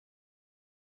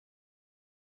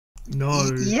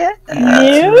 Yeah.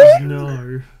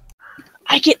 No.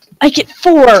 I get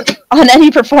 4 on any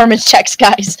performance checks,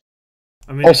 guys.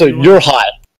 I mean, Also, you're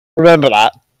high. Remember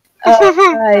that.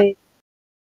 Right.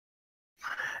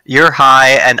 You're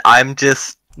high, and I'm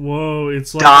just Whoa,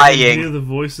 it's like dying. I can hear the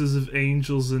voices of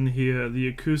angels in here. The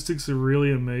acoustics are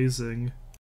really amazing.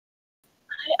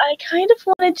 I kind of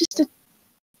wanted just a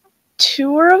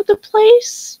tour of the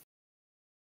place.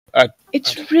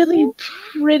 It's really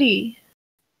pretty.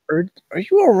 Are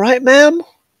you all right, ma'am?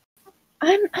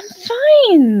 I'm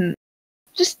fine.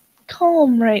 Just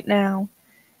calm right now.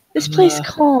 This place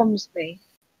calms me.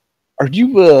 Are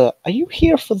you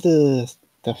here for the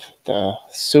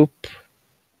soup?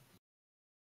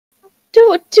 Do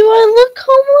I look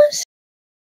homeless?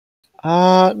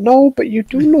 No, but you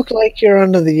do look like you're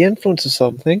under the influence of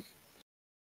something.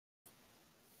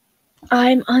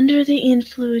 I'm under the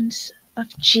influence of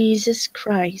Jesus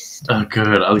Christ. Oh, good.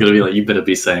 I was gonna be like, you better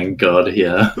be saying God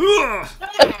here.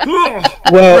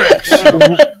 Well,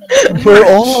 we're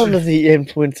all under the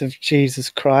influence of Jesus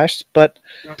Christ, but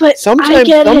sometimes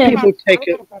some people take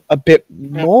it a bit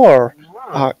more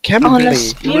chemically. On a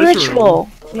spiritual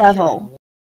level.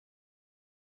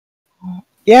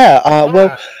 Yeah.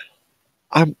 Well,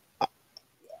 are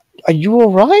you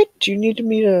all right? Do you need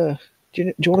me to?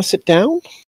 Do you want to sit down?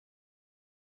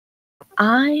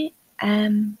 I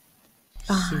am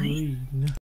fine.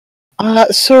 Serene.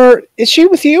 Sir, is she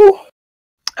with you?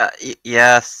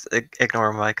 Yes,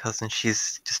 ignore my cousin.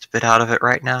 She's just a bit out of it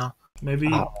right now. Maybe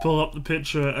pull up the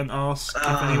picture and ask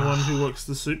if anyone who works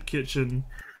the soup kitchen.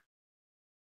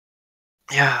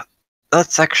 Yeah,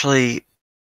 that's actually...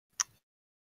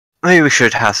 Maybe we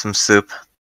should have some soup.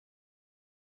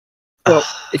 Well,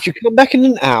 if you come back in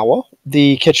an hour,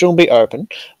 the kitchen will be open.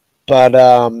 But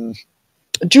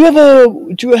do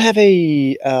you have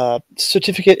a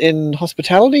certificate in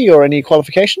hospitality or any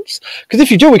qualifications? Because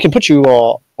if you do, we can put you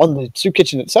on the soup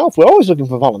kitchen itself. We're always looking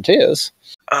for volunteers.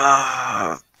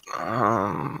 I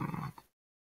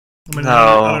mean,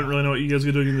 No. I don't really know what you guys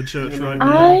are doing in the church right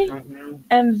now. I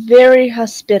am very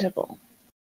hospitable.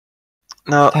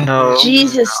 No.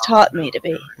 Jesus taught me to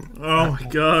be. Oh my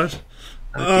god.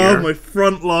 Oh, Oh, my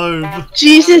front lobe.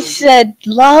 Jesus said,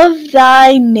 "Love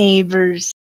thy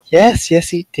neighbors." Yes,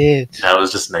 he did. That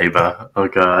was just neighbor. Oh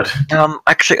god.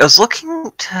 Actually, I was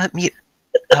looking to meet...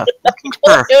 looking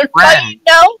for a Dude, why friend. you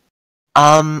know?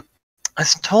 I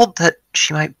was told that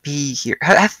she might be here.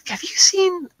 Have you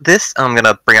seen this? I'm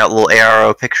gonna bring out a little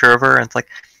ARO picture of her, and it's like,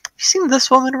 have you seen this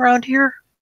woman around here?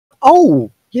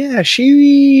 Oh, yeah,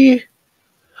 she...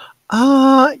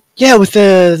 yeah, with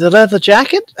the leather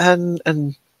jacket and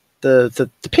the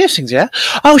piercings, yeah?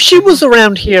 Oh, she was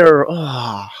around here,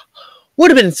 would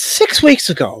have been 6 weeks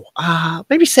ago.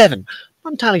 Maybe 7.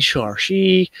 Not entirely sure.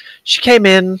 She came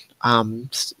in,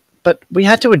 but we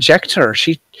had to eject her.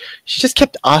 She just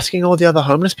kept asking all the other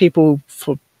homeless people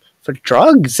for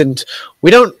drugs, and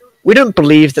we don't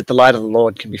believe that the light of the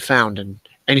Lord can be found in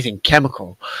anything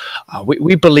chemical.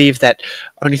 We believe that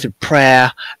only through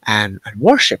prayer and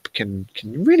worship can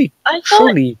really I thought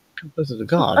truly come closer to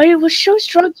God. it was shows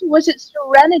drugs. Was it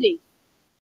Serenity?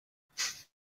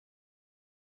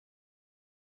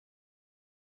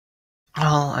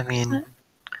 Well, I mean,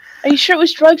 Are you sure it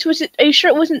was drugs? Are you sure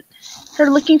it wasn't her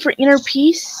looking for inner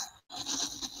peace?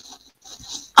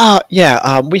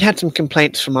 Yeah. We had some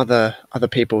complaints from other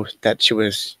people that she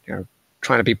was,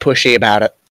 trying to be pushy about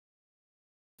it.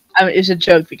 I mean, it was a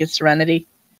joke because Serenity.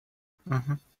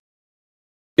 mhm.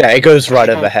 Yeah, it goes right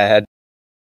over her head.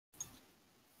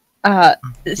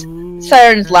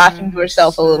 Siren's laughing to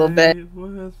herself a little bit.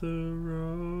 Where the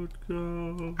road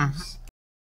goes. Mhm.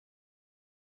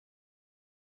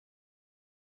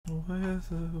 Where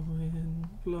the wind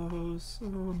blows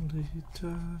only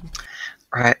turn.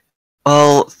 Right.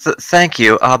 Well, thank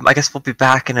you. I guess we'll be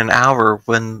back in an hour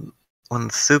when the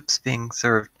soup's being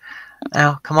served.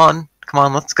 Now, come on,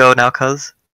 let's go now,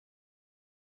 cuz.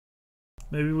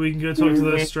 Maybe we can go talk to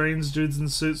those strange dudes in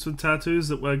suits with tattoos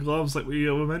that wear gloves like we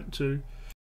were meant to.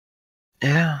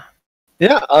 Yeah.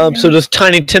 Yeah. So does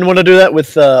Tiny Tin want to do that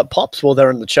with Pops while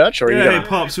they're in the church, or are you Yeah, gonna... hey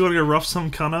Pops, you want to go rough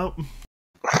some cunt up?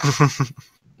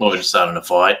 Well, we're just starting a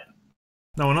fight.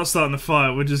 No, we're not starting a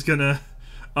fight, we're just gonna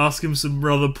ask him some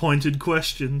rather pointed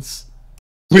questions.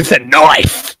 with a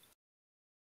knife?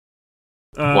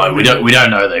 Like, we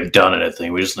don't know they've done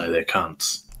anything. We just know they're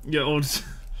cunts. Yeah,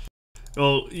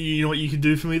 well, you know what you can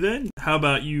do for me then? How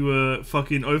about you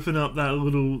fucking open up that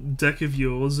little deck of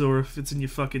yours, or if it's in your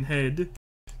fucking head,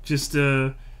 just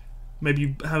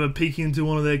maybe have a peek into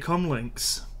one of their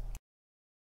comlinks.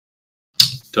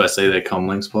 Do I say their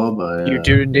comlinks, Bob? You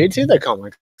do indeed see their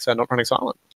comics, so not running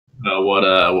silent. What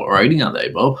rating are they,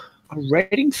 Bob?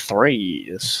 Rating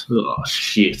 3s. Oh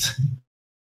shit.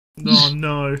 Oh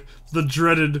no, the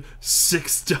dreaded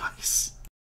 6 dice.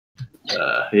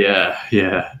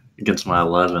 Yeah. Against my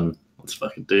 11. Let's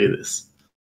fucking do this.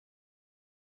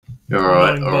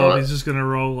 Alright, Knowing Bob, alright. he's just gonna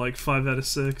roll like 5 out of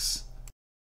 6.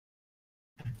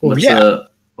 Oh, Let's yeah.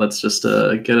 let's just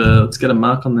get a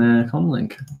mark on their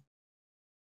comlink.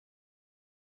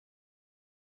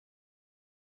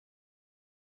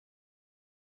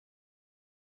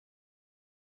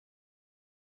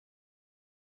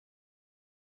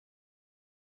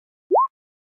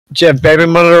 Do you have baby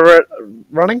monitor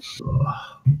running?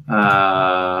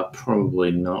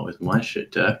 Probably not with my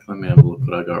shit deck. Let me have a look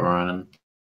what I got running.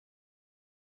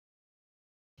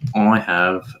 I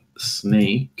have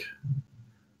sneak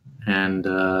and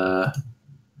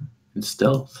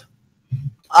stealth.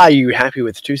 Are you happy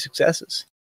with 2 successes?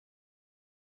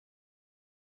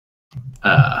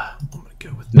 I'm gonna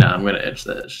go with No, I'm gonna edge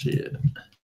that shit.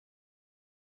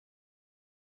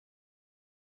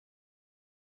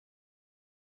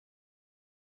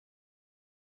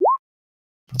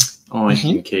 I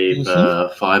can keep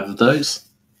 5 of those.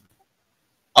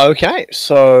 Okay,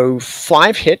 so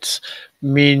 5 hits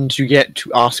means you get to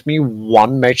ask me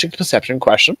 1 matrix perception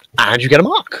question, and you get a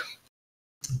mark.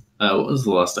 What was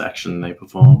the last action they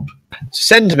performed?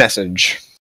 Send message.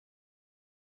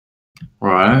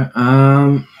 Right.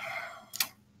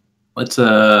 Let's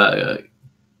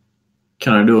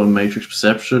can I do a matrix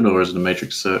perception, or is it a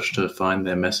matrix search to find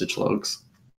their message logs?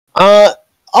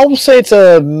 I'll say it's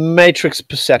a matrix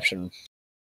perception.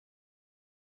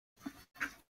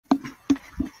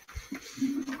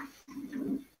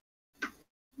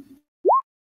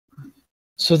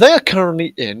 So they are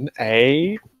currently in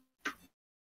a...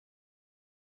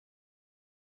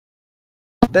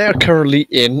 They are currently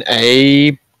in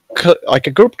a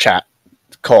group chat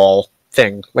call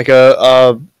thing, like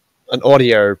an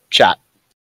audio chat.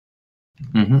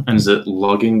 Mm-hmm. And is it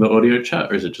logging the audio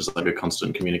chat, or is it just like a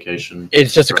constant communication?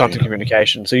 It's just a constant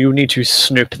communication, so you need to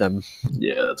snoop them.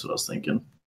 Yeah, that's what I was thinking.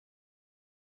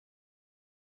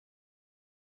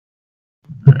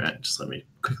 Alright, just let me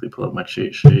quickly pull up my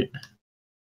cheat sheet.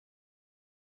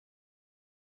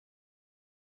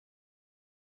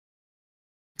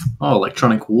 Oh,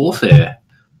 electronic warfare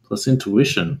plus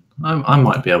intuition. I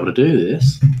might be able to do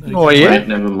this. Oh, yeah? Wait,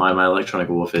 never mind my electronic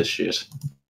warfare shit.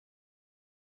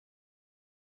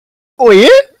 Oh, yeah?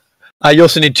 You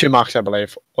also need 2 marks, I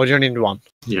believe. Or do you only need 1?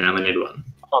 You only need 1.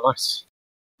 Oh, nice.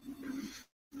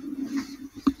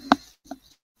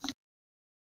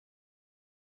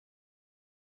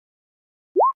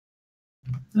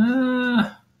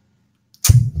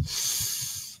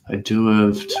 I do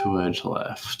have 2 edge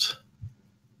left.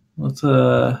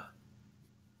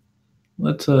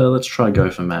 Let's try go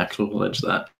for max. We'll edge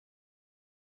that.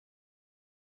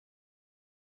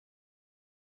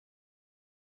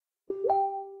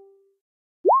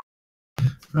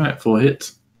 Right, 4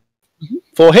 hits.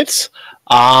 4 hits.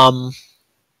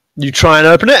 You try and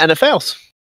open it, and it fails.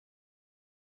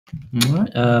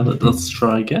 Alright, let's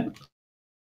try again.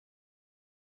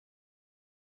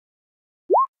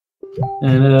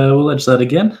 And we'll edge that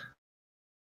again.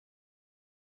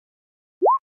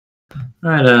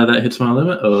 Alright, that hits my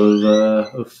limit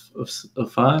of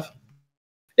 5.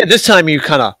 Yeah, this time you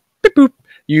kind of beep boop.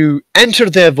 You enter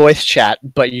their voice chat,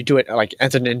 but you do it like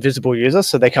as an invisible user,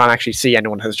 so they can't actually see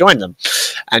anyone has joined them.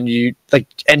 And you like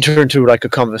enter into like a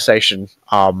conversation.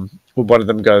 Where one of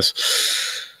them goes,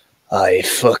 "I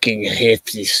fucking hate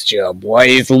this job. Why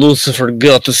is Lucifer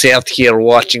got us out here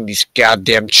watching this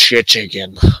goddamn shit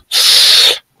again?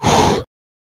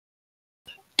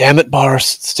 Damn it, Boris,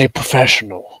 stay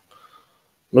professional.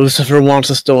 Lucifer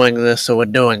wants us doing this, so we're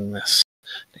doing this.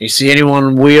 You see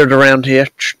anyone weird around here?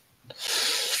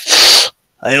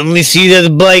 I only see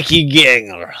that bikey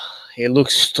ganger. He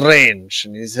looks strange.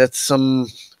 And is that some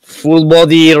full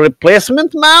body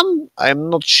replacement, man? I'm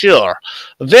not sure.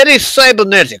 Very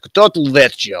cybernetic, total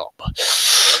vet job.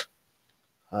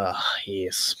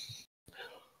 Yes.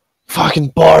 Fucking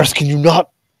Boris, can you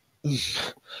not...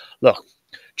 Look,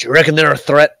 do you reckon they're a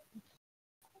threat?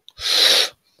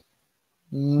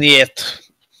 Yet.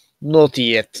 Not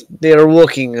yet. They're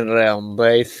walking around.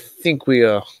 I think we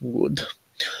are good.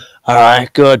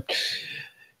 Alright, good.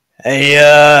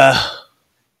 Hey,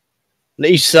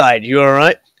 east side, you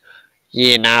alright?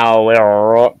 Yeah, no, we're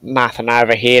alright. Nothing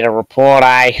over here to report,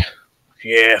 eh?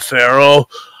 Yeah, Pharaoh.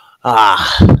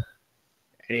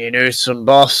 Any news from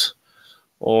boss?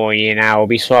 Oh, you know, we'll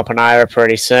be swapping over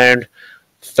pretty soon.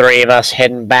 3 of us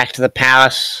heading back to the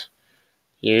palace.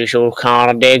 Usual kind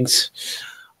of digs.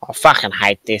 I fucking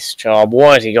hate this job.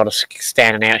 Why has he got us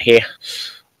standing out here?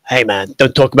 Hey man,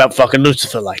 don't talk about fucking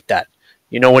Lucifer like that.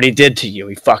 You know what he did to you?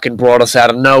 He fucking brought us out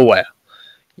of nowhere.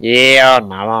 Yeah,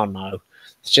 I know.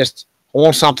 It's just, I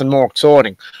want something more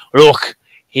exciting. Look,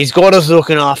 he's got us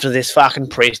looking after this fucking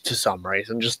priest for some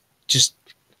reason. Just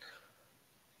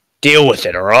deal with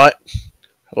it, alright?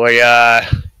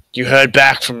 You heard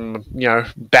back from,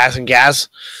 Baz and Gaz?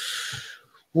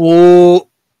 Well,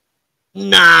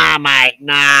 nah, mate,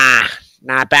 nah.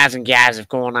 Nah, Baz and Gaz have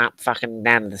gone up fucking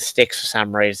down to the sticks for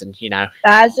some reason,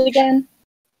 Baz again?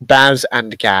 Baz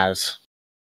and Gaz.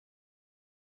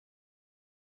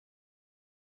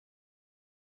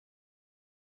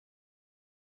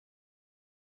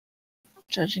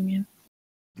 Judging you.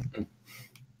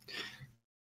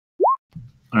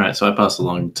 Alright, so I passed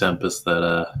along to Tempest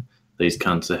that these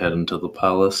cunts are heading to the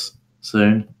palace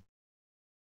soon.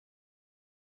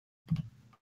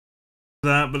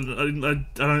 That, but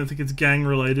I don't think it's gang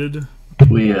related.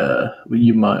 You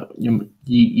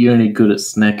only good at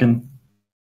snacking?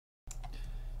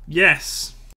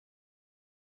 Yes.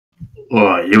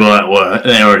 Well, you might work.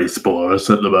 They already spoil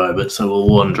us at the moment, so we'll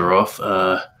wander off.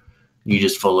 You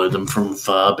just follow them from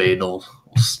far, being all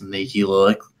sneaky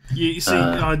like. You see,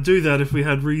 I'd do that if we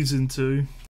had reason to.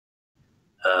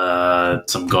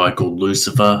 Some guy called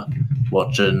Lucifer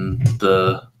watching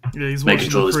the Yeah, he's Making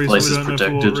watching sure the this priest, place we is don't know for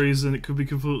protected. what reason. It could be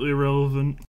completely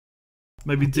irrelevant.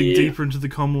 Maybe dig deeper into the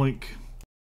comlink.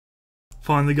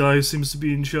 Find the guy who seems to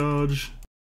be in charge.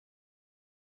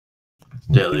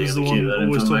 Yeah, He was the they're gonna keep one that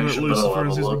always talking about information, but I'll Lucifer have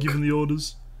and a seems to be look. giving the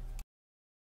orders.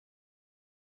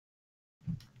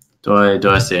 Do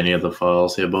I see any of the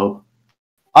files here, Bob?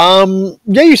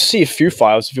 Yeah, you see a few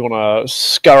files if you want to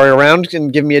scurry around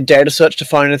and give me a data search to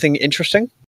find anything interesting.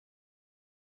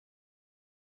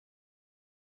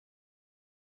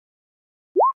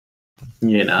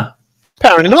 Yeah, nah.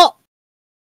 Apparently not.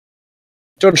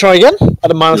 Do you want to try again at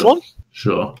a minus Sure. one?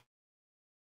 Sure.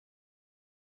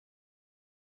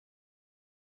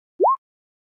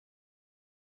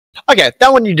 Okay,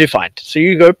 that one you do find. So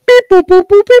you go beep boop boop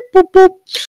boop beep boop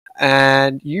boop,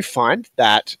 and you find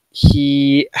that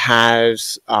he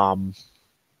has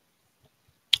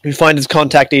you find his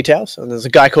contact details, and there's a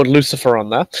guy called Lucifer on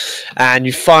there, and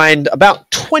you find about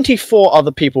 24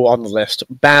 other people on the list: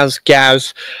 Baz,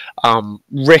 Gaz,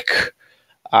 Rick,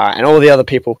 and all the other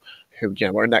people who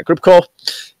were in that group call.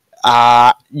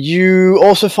 You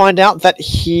also find out that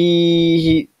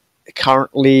he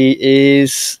currently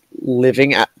is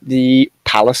living at the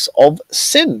Palace of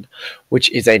Sin,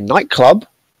 which is a nightclub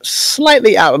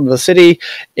slightly out of the city.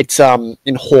 It's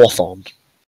in Hawthorne.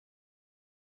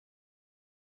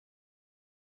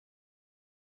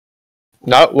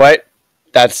 No, wait,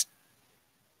 that's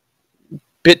a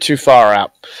bit too far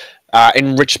out.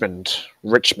 In Richmond.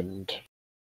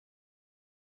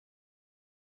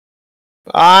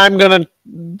 I'm gonna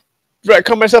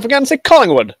retcon myself again and say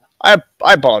Collingwood. I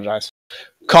apologize.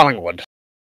 Collingwood.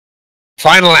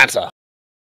 Final answer.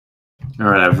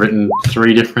 Alright, I've written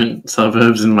 3 different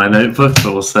suburbs in my notebook,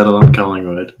 but we'll settle on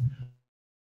Collingwood.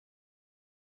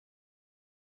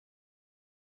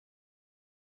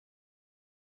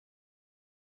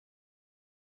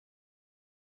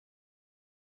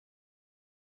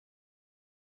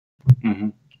 Mm-hmm.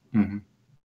 Mm-hmm.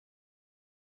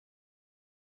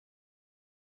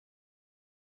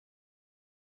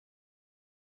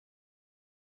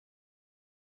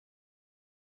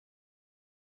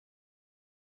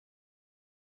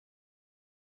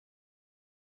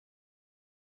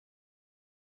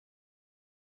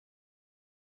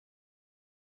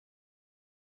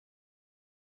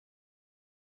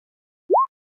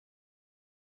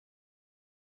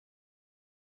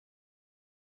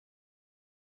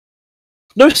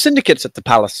 No syndicates at the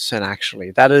Palace of Sin,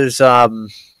 actually. That is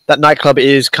that nightclub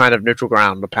is kind of neutral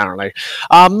ground, apparently.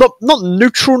 Not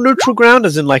neutral ground,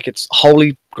 as in like it's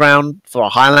holy ground for a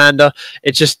Highlander.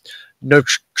 It's just no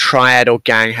triad or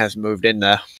gang has moved in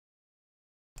there.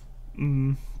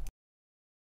 Mm.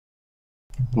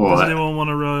 Does What? anyone want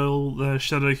to roll their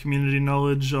shadow community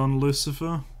knowledge on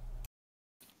Lucifer?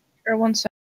 Or 1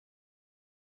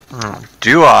 second.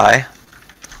 Do I?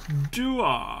 Do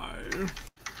I?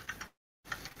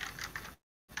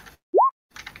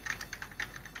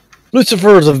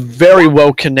 Lucifer is a very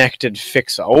well-connected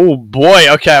fixer. Oh boy,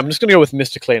 okay, I'm just going to go with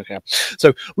Mr. Clean here.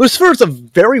 So, Lucifer is a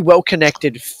very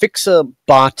well-connected fixer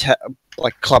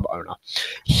club owner.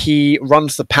 He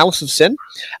runs the Palace of Sin,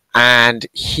 and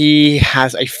he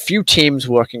has a few teams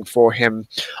working for him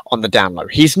on the down low.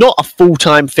 He's not a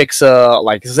full-time fixer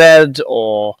like Zed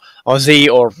or Z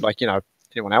or like,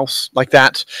 anyone else like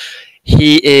that.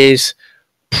 He is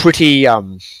pretty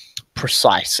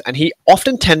precise, and he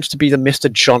often tends to be the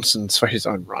Mr. Johnsons for his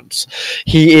own runs.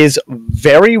 He is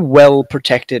very well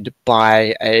protected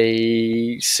by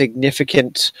a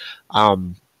significant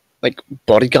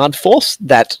bodyguard force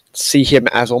that see him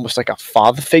as almost like a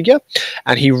father figure,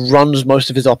 and he runs most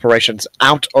of his operations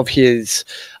out of his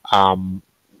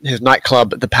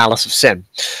nightclub, the Palace of Sin.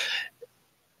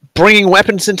 Bringing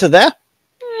weapons into there,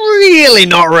 really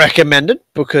not recommended,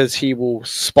 because he will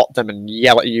spot them and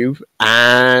yell at you,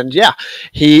 and yeah,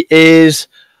 he is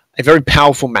a very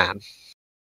powerful man.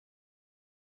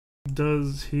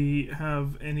 Does he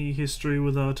have any history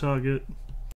with our target?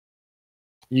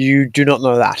 You do not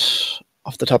know that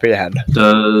off the top of your head.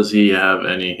 Does he have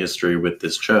any history with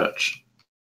this church?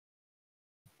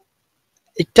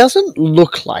 It doesn't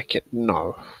look like it,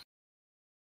 no.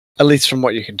 At least from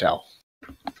what you can tell.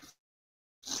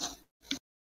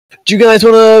 Do you guys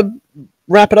want to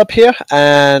wrap it up here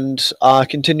and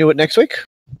continue it next week?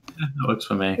 Yeah, that works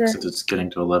for me, Sure. since it's getting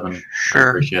to 11. I Sure.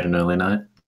 appreciate an early night.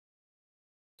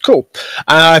 Cool.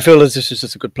 I feel as this is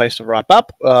just a good place to wrap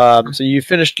up. So you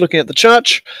finished looking at the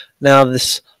church. Now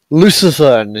this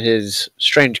Lucifer and his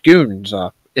strange goons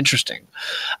are interesting.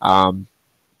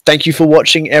 Thank you for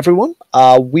watching, everyone.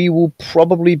 We will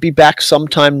probably be back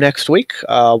sometime next week.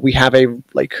 We have a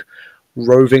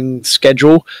roving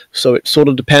schedule, so it sort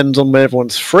of depends on when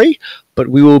everyone's free. but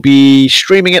we will be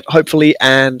streaming it hopefully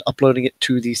and uploading it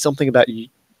to the Something About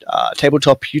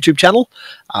Tabletop YouTube channel,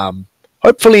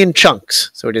 hopefully in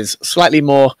chunks, so it is slightly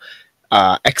more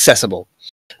accessible.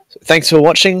 So thanks for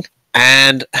watching,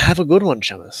 and have a good one,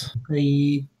 chummers.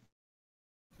 Bye.